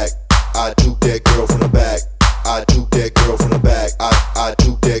the back. I juke that girl from the back. I juke that girl from the back. I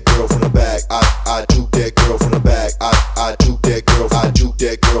juke that girl from the back. I juke that girl from the back. I juke that girl. I juke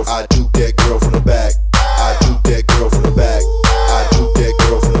that girl. I juke that girl from the back. I juke that girl from the back. I juke that girl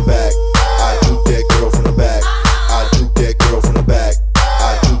from the back. I juke that girl from the back. I juke that girl from the back.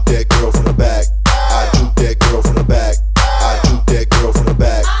 I juke that girl from the back. I juke that girl from the back. I juke that girl from the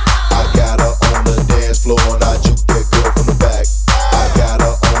back. I got her on the dance floor and I juke that girl from the back. I got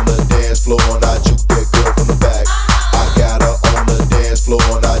her on the dance floor and I juke that girl from the back. I got her on the dance floor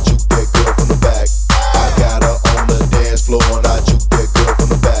and I juke that girl from the back. I got her on the dance floor and I juke that girl from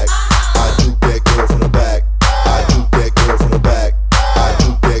the back. I juke that girl from the back. I juke that girl from the back. I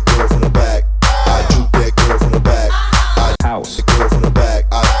juke that girl from the back. I juke that girl from the back. I house the girl from the back.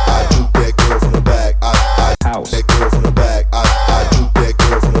 I juke that girl from the back. I house that girl from the back. I juke that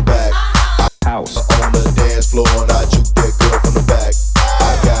girl from the back. House on the dance floor and I juke that girl from the back.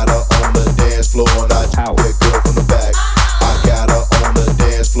 I got her on the dance floor and I juke that girl from the back. I got her on the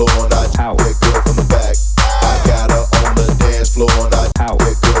dance floor and I juke that girl from the back. I got her on the dance floor and I juke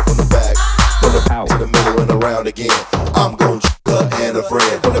that girl from the back. From the back to the middle and around again. I'm gon' juke her and a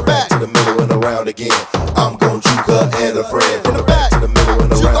friend. From the back to the middle and around again. I'm gon' juke her and a friend. From the back to the middle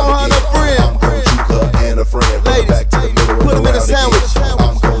and around again. I'm gon' juke her and a friend. From the back to the middle and around again.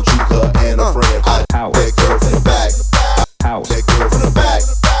 I'm gon' juke her and a friend. That girl from the back. House. That girl from the back.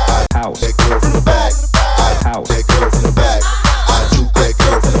 House. That girl from the back. House. That girl from the back. I juke that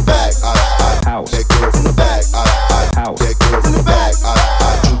girl from the back. House. That girl from the back. House. That girl from the back.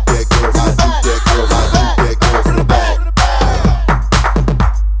 I juke that girl. I juke that girl. I juke that girl from the back.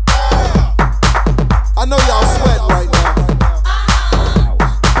 I know y'all sweating right now.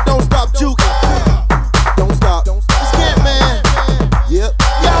 Don't stop juking. Don't stop. Just get, man. Yep.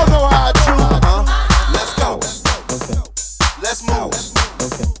 Y'all know how I juke, huh? Let's go. Okay. Let's move.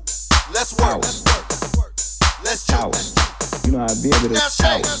 Okay. Let's work. Let's juke. You know I'd be able to Now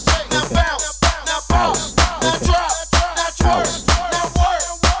shake. Now bounce. Now bounce. Now drop. Now twerk. Now work.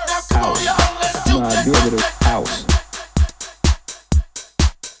 Now come on, y'all. Let's You juke. know I'd be able to house.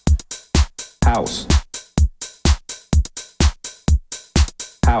 House.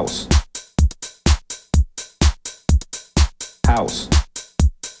 House. House.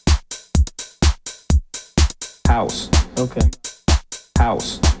 House. Okay.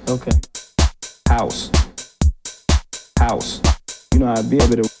 House. Okay. House. House. You know I'd be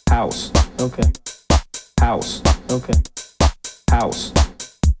able to house. Okay. House. Okay. House.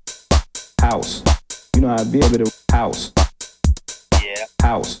 House. You know I'd be able to house. Yeah.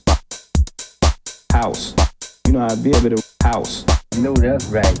 House. House. You know I'd be able to house. You know that's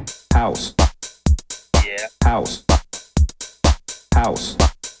right. House. Yeah. House. House.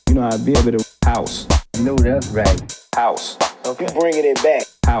 You know I'd be able to house. You know that's right. House. Okay. Bringing it back.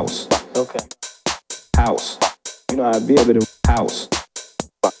 House. Okay. House. You know I'd be able to house.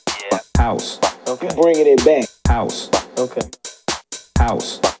 Yeah. House. Okay. Bringing it back. House. Okay.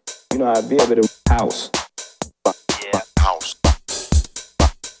 House. You know I'd be able to house. Yeah. House.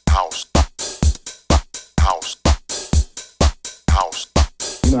 House. House. House.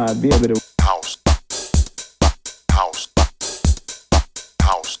 You know I'd be able to House. House.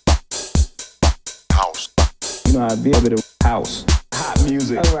 House. House. you know I'd be able to house. hot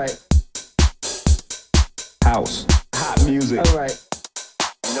music. Alright. House, hot music. Alright.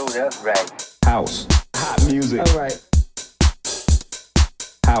 No, that's right. House, hot music. Alright.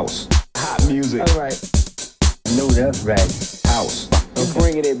 House, hot music. Alright. No, that's right. House, I'm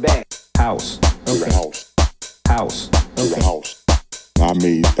bringing it back. house, To the house, house, to the house. I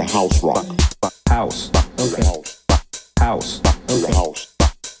made the house rock. house, To the house, house, to the house,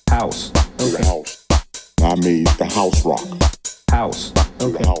 house, to the house. I made the house rock. house, To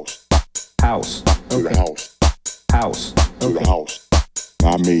the house, house, to the house, house, to the house.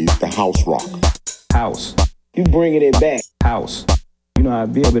 I made the house rock. house, You bringing it back. house. You know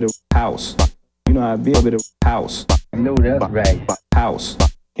I'd be able to house. You know I'd be able to house, No, that's right. house,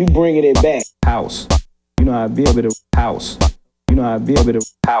 You bringing it back. house. You know I'd be able to house. You know I'd be able to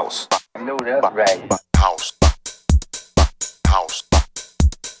house, No, that's right. House, house,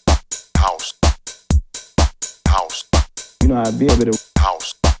 house, house, you know I'd be able to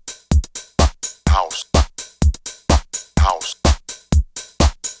house, house, house,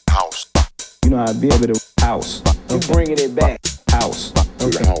 house. you know I'd be able to house, You bringing it back. house, To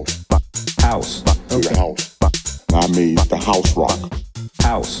the house, house, to the house. I made the house rock.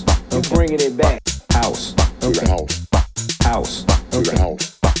 house, You bringing it back. house, To the house, house, to the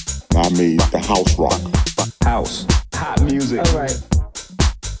house. I made the house rock. house, hot music, Alright.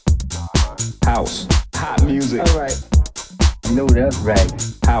 house, hot music, Alright. No, that's right.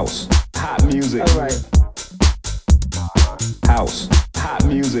 house, hot music, Alright. house, hot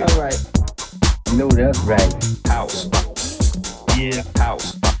music, Alright. No, that's right. house, yeah,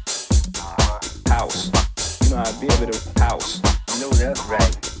 house, house. You know I'd be able to house, No, that's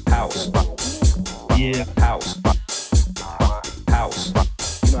right. house, yeah, house, house.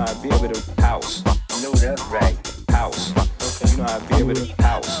 You know I'd be able to house, No, that's right. house. You know I'd be able to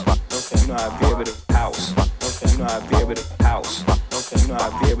house. You know I'd be able to house. You know I'd be able to house. You know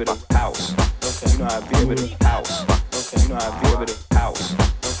I'd be able to house. You know I'd be able to house. You know I'd be able to house.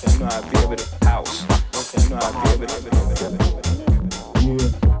 You know I'd be able to house. You know I'd be able to.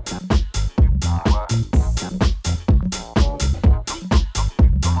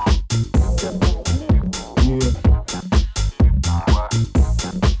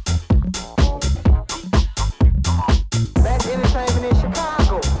 Best entertainment in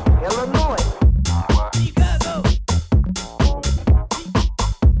Chicago, Illinois.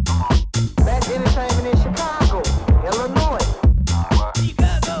 Best entertainment in Chicago, Illinois.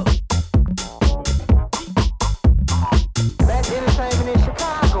 Best entertainment in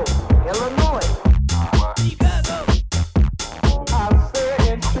Chicago.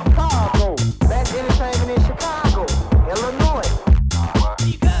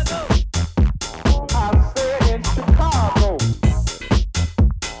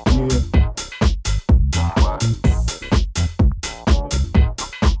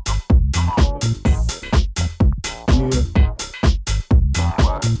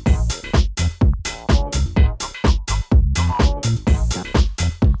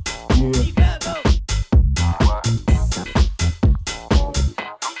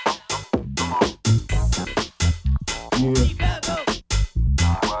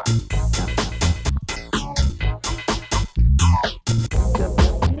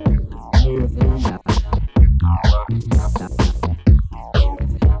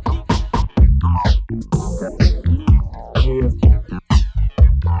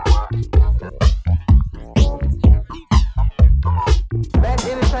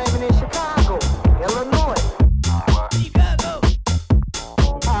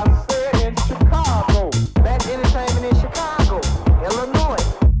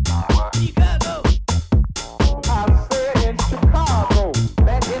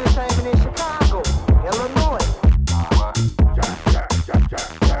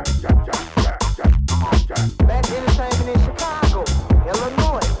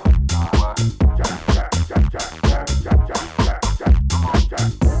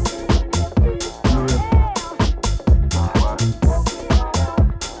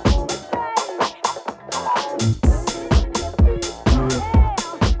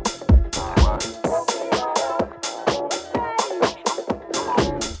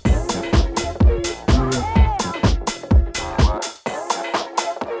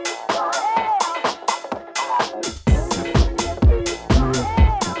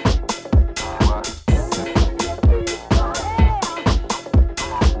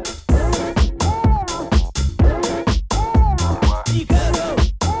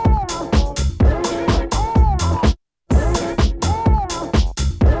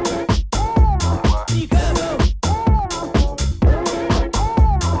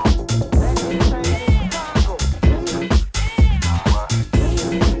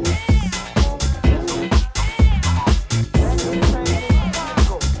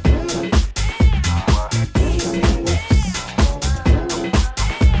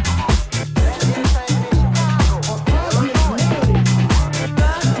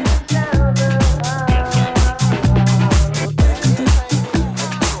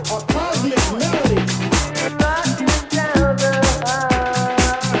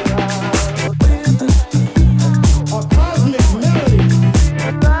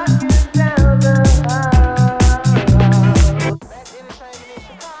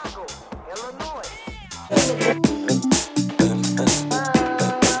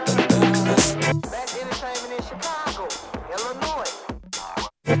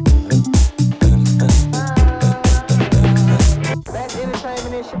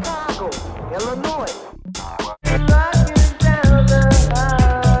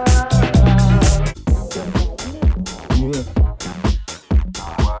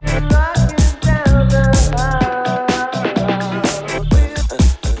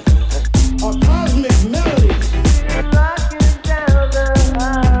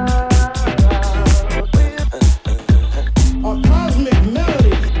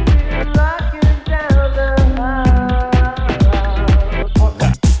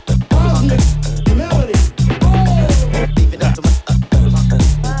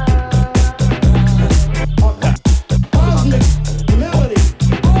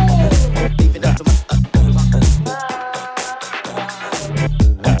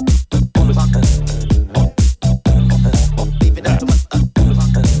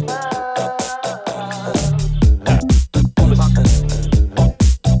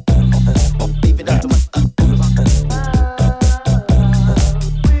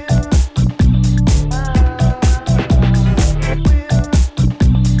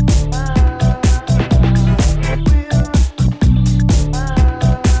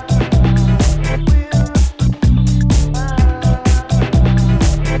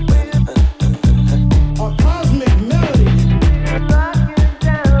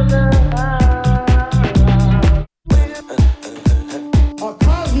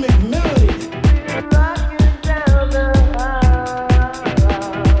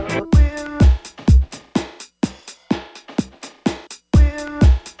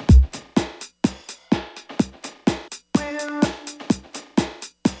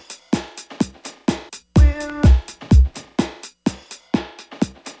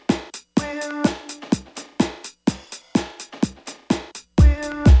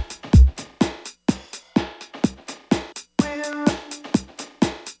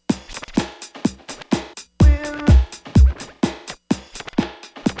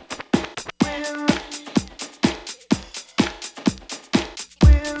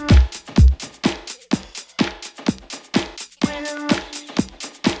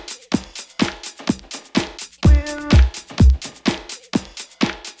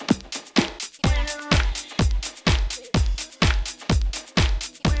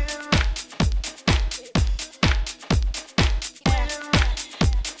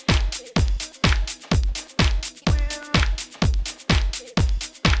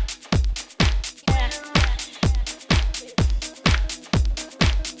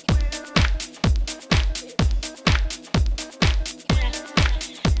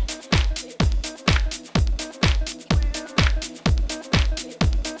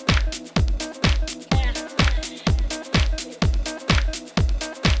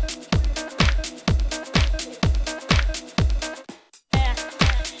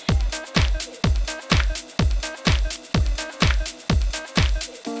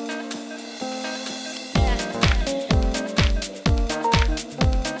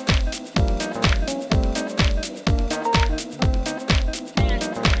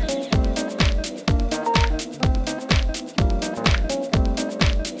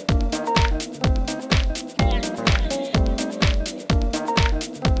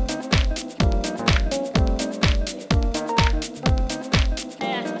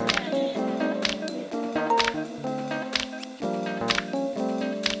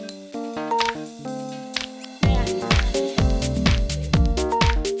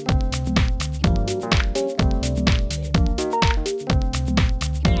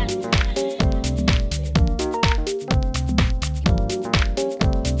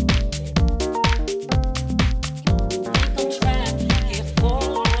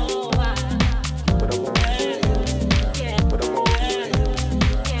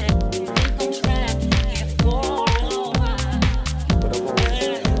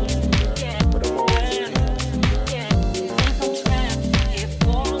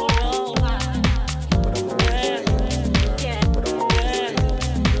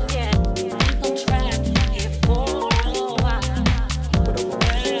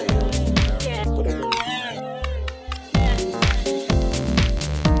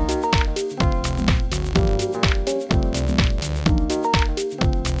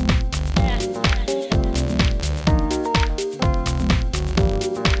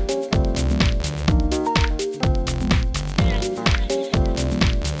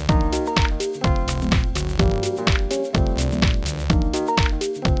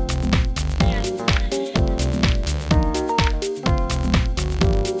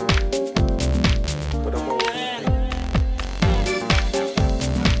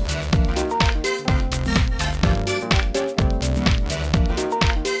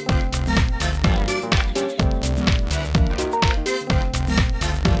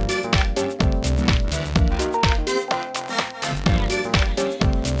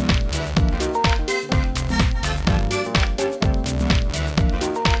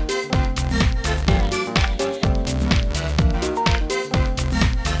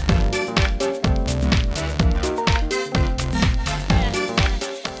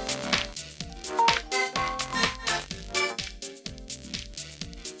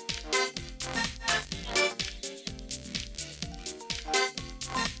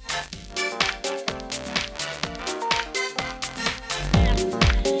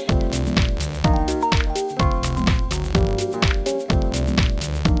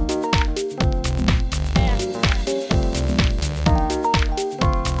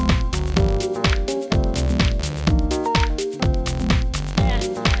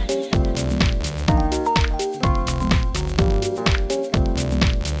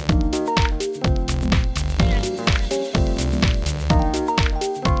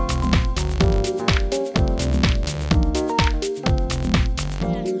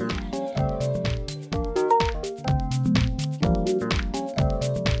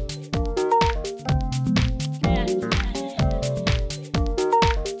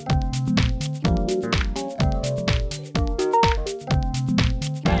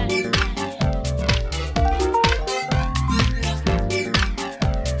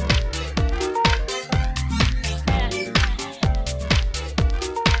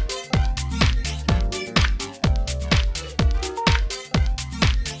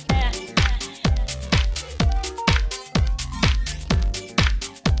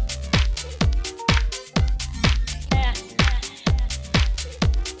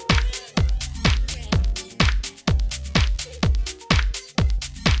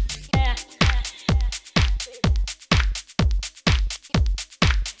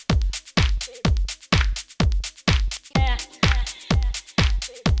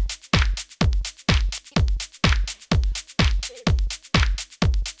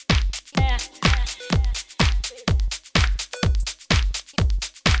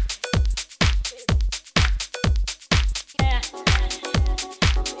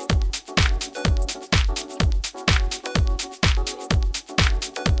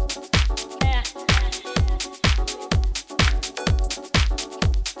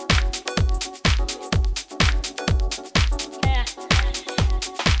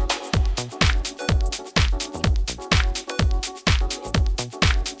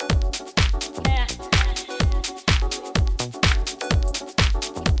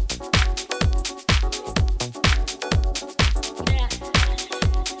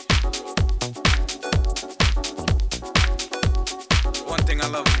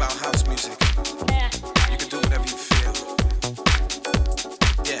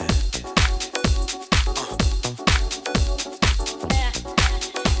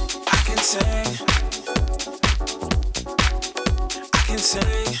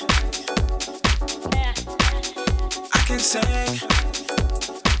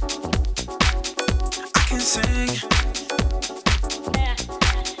 sing.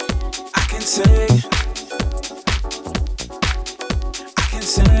 I can sing. I can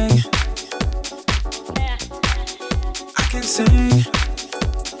sing. I can sing.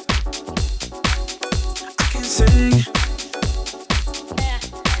 I can sing.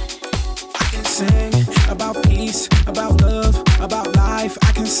 I can sing about peace, about love, about life.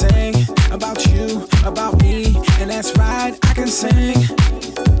 I can sing about you, about me, and that's right. I can sing.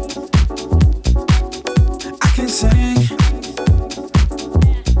 I can sing.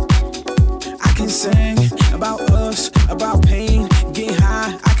 I can sing about us, about pain, getting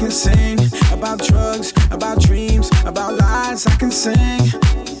high. I can sing about drugs, about dreams, about lies. I can sing.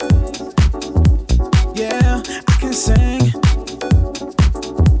 Yeah, I can sing.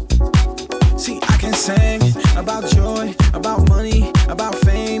 See, I can sing about joy, about money, about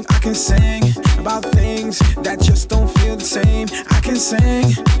fame. I can sing about things that just don't feel the same. I can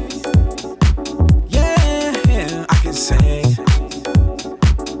sing. Yeah, I can sing.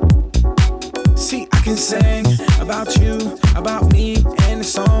 See, I can sing about you, about me, and the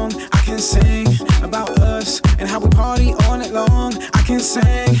song. I can sing about us and how we party all night long. I can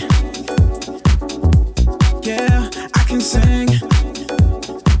sing. Yeah, I can sing.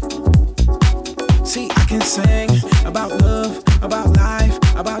 See, I can sing about love, about life,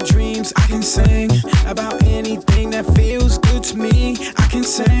 about dreams. I can sing about anything that feels good to me. I can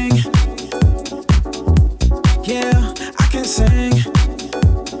sing. Yeah, I can sing.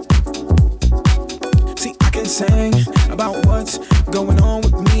 See, I can sing about what's going on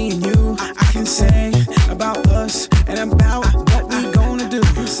with me and you. I can sing about us and about what we're gonna do.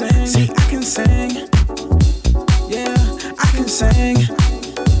 I can sing. See, I can sing. Yeah, I can sing.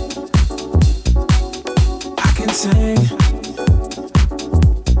 I can sing.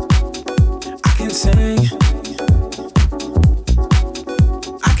 I can sing.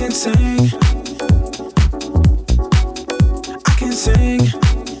 I can sing. I can sing.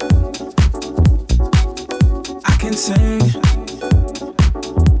 I can sing.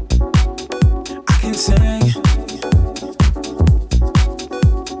 I can sing.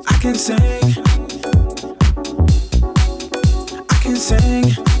 I can sing. I can sing.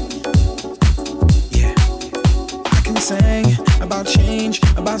 Yeah. I can sing about change,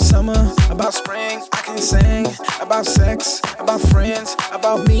 about summer, about spring. I can sing about sex, about friends,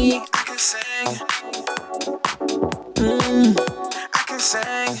 about me. I can sing. I can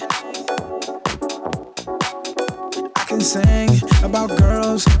sing. I can sing about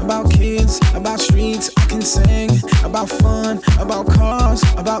girls, about kids, about streets. I can sing about fun, about cars,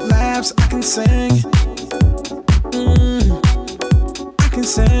 about laughs. I can sing. I can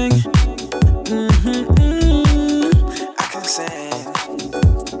sing. I can sing.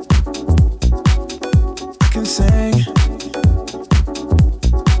 I can sing.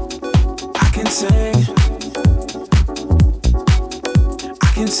 I can sing. I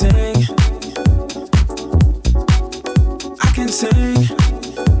can sing. I can sing.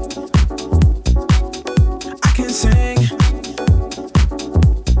 I can sing.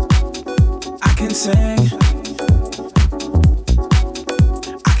 I can sing.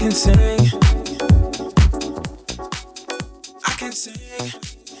 I can sing. I can sing.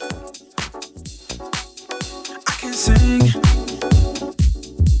 I can sing.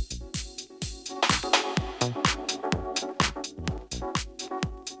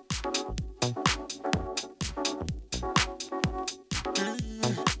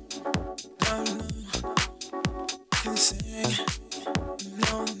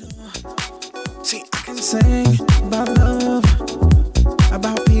 See, I can sing about love,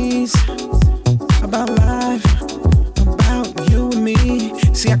 about peace, about life, about you and me.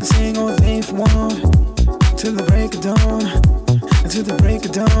 See, I can sing all day from one till the break of dawn, until the break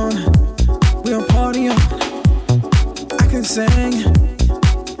of dawn. We'll party on. I can sing,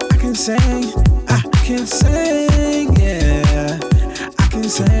 I can sing, I can sing, yeah. I can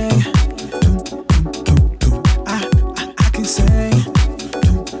sing. I can sing.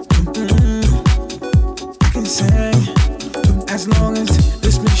 I can sing. As long as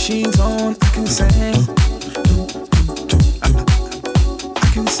this machine's on, I can sing. I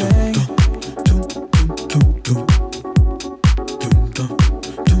can sing.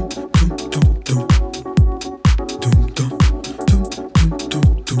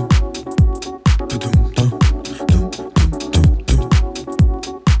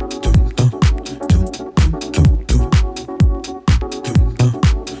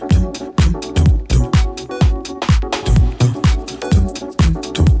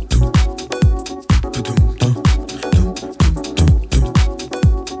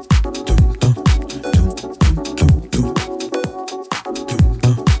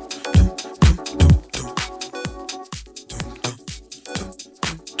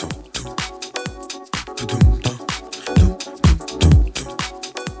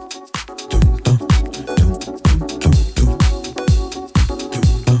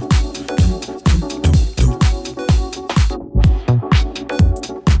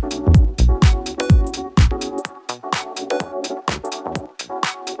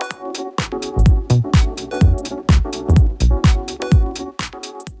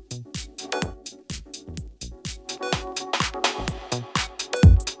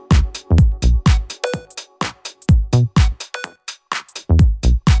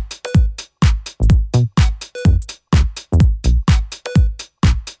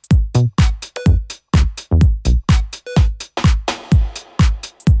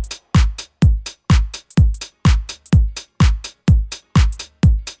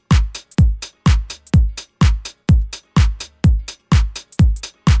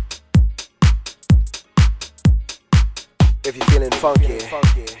 If you're feeling funky,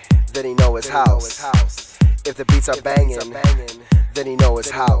 then he know it's house. If the beats are banging, then he know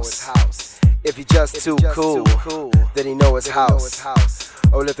it's house. If you're just too cool, then he know it's house.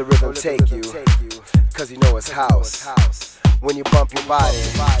 Or let the rhythm take you, cause you know it's house. When you bump your body,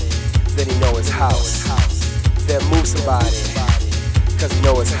 then he know it's house. Then move somebody, cause you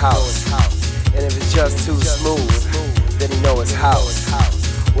know it's house. And if it's just too smooth, then you know it's house.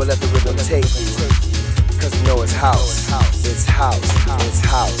 Well, let the rhythm take you, cause you know it's house. It's house, it's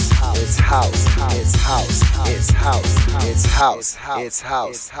house, it's house, it's house, it's house, it's house, it's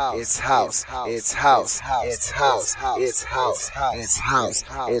house, it's house, it's house, it's house, it's house, it's house,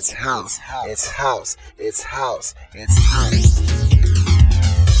 it's house, it's house, it's house, it's house.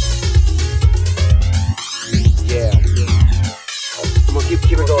 Yeah. I'm gonna keep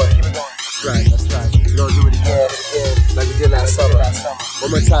it going. That's right. We're gonna do it again, like we did last summer.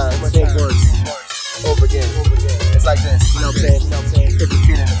 One more time, same verse, over again. It's like this, you know what I'm saying? If you're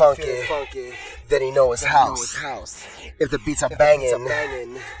feeling funky, then he know it's house. If the beats are banging,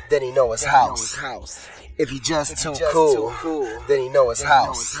 then he know it's house. If he just too cool, then he know it's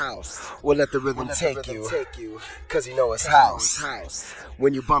house. We'll let the rhythm take you, cause he know it's house.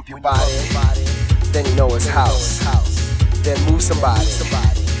 When you bump your body, then he know it's house. Then move somebody,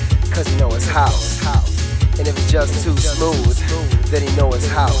 cause he know it's house. And if it's just too smooth, then he know it's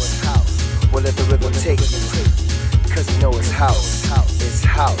house. We'll let the rhythm take you, cause you know it's house. It's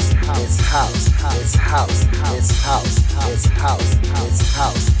house, it's house, it's house, it's house, it's house, it's house, it's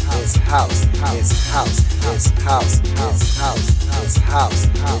house, it's house, it's house, it's house, it's house, it's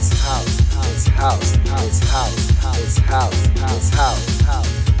house, it's house, it's house, it's house, it's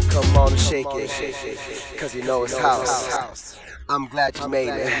house. Come on and shake it, cause you know it's house. I'm glad you made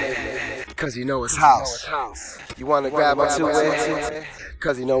it, cause you know it's house. You wanna grab onto it,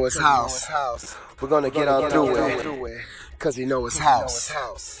 cause you know it's house. We're gonna get on through it, cause you know it's house.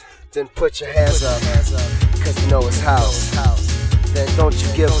 Then put your hands up, cause you know it's house. Then don't you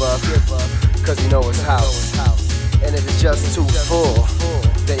give up, cause you know it's house. And if it's just too full,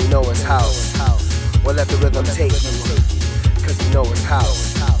 then you know it's house. Well, let the rhythm take you, cause you know it's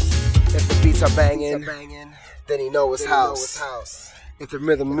house. If the beats are banging, then he know it's house. If the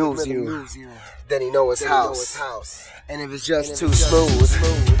rhythm moves you, then he know it's house. And if it's just too smooth,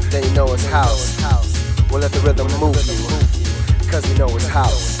 then he know it's house. Well, let the rhythm move you, cause you know it's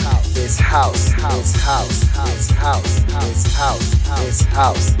house. It's house, it's house, it's house, it's house, it's house, it's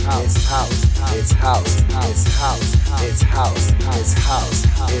house, it's house, it's house, it's house, it's house,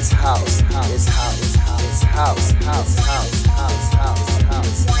 it's house, it's house, it's house, it's house, it's house, it's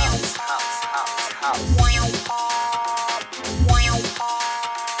house.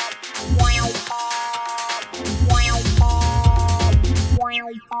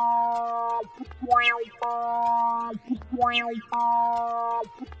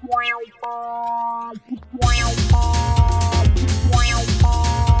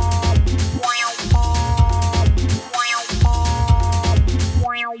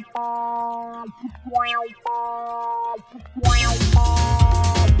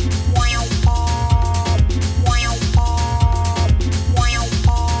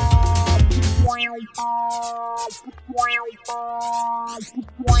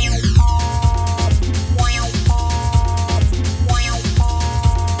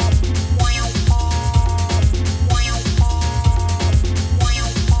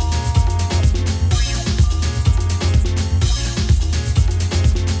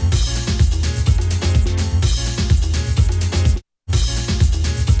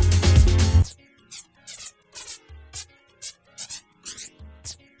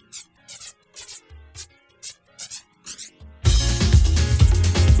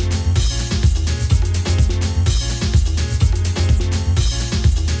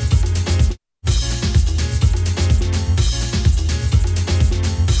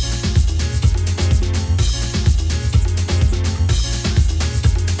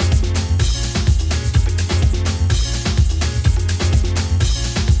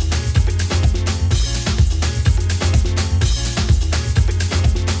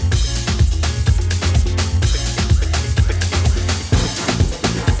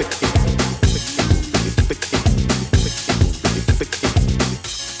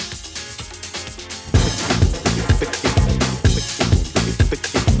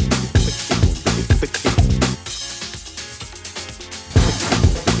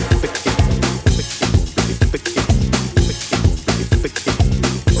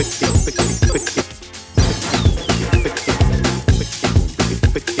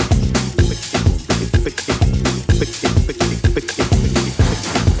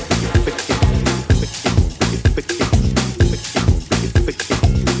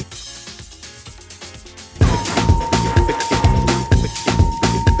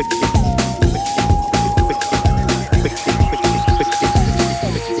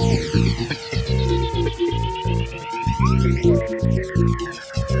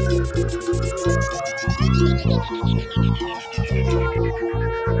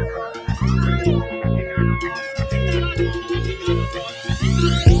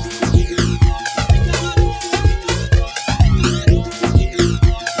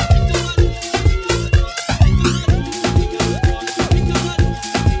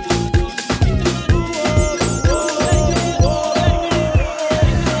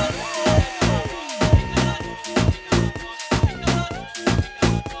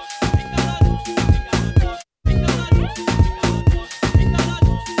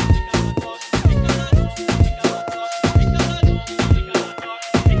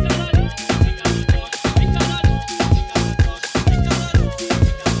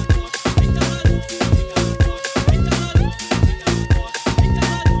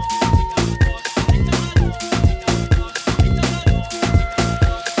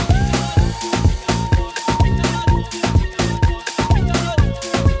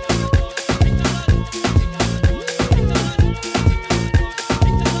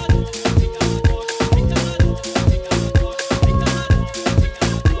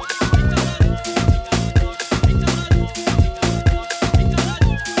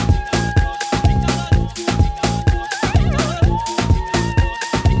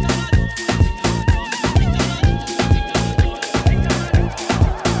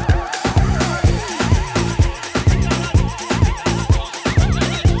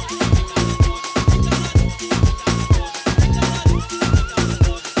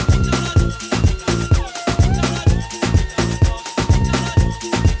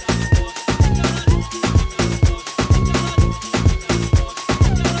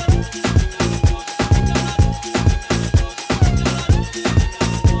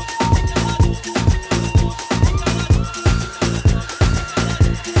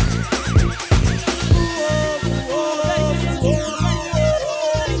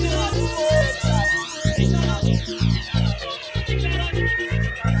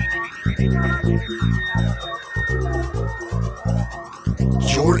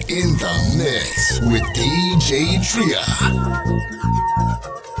 You're in the mix with DJ Tria.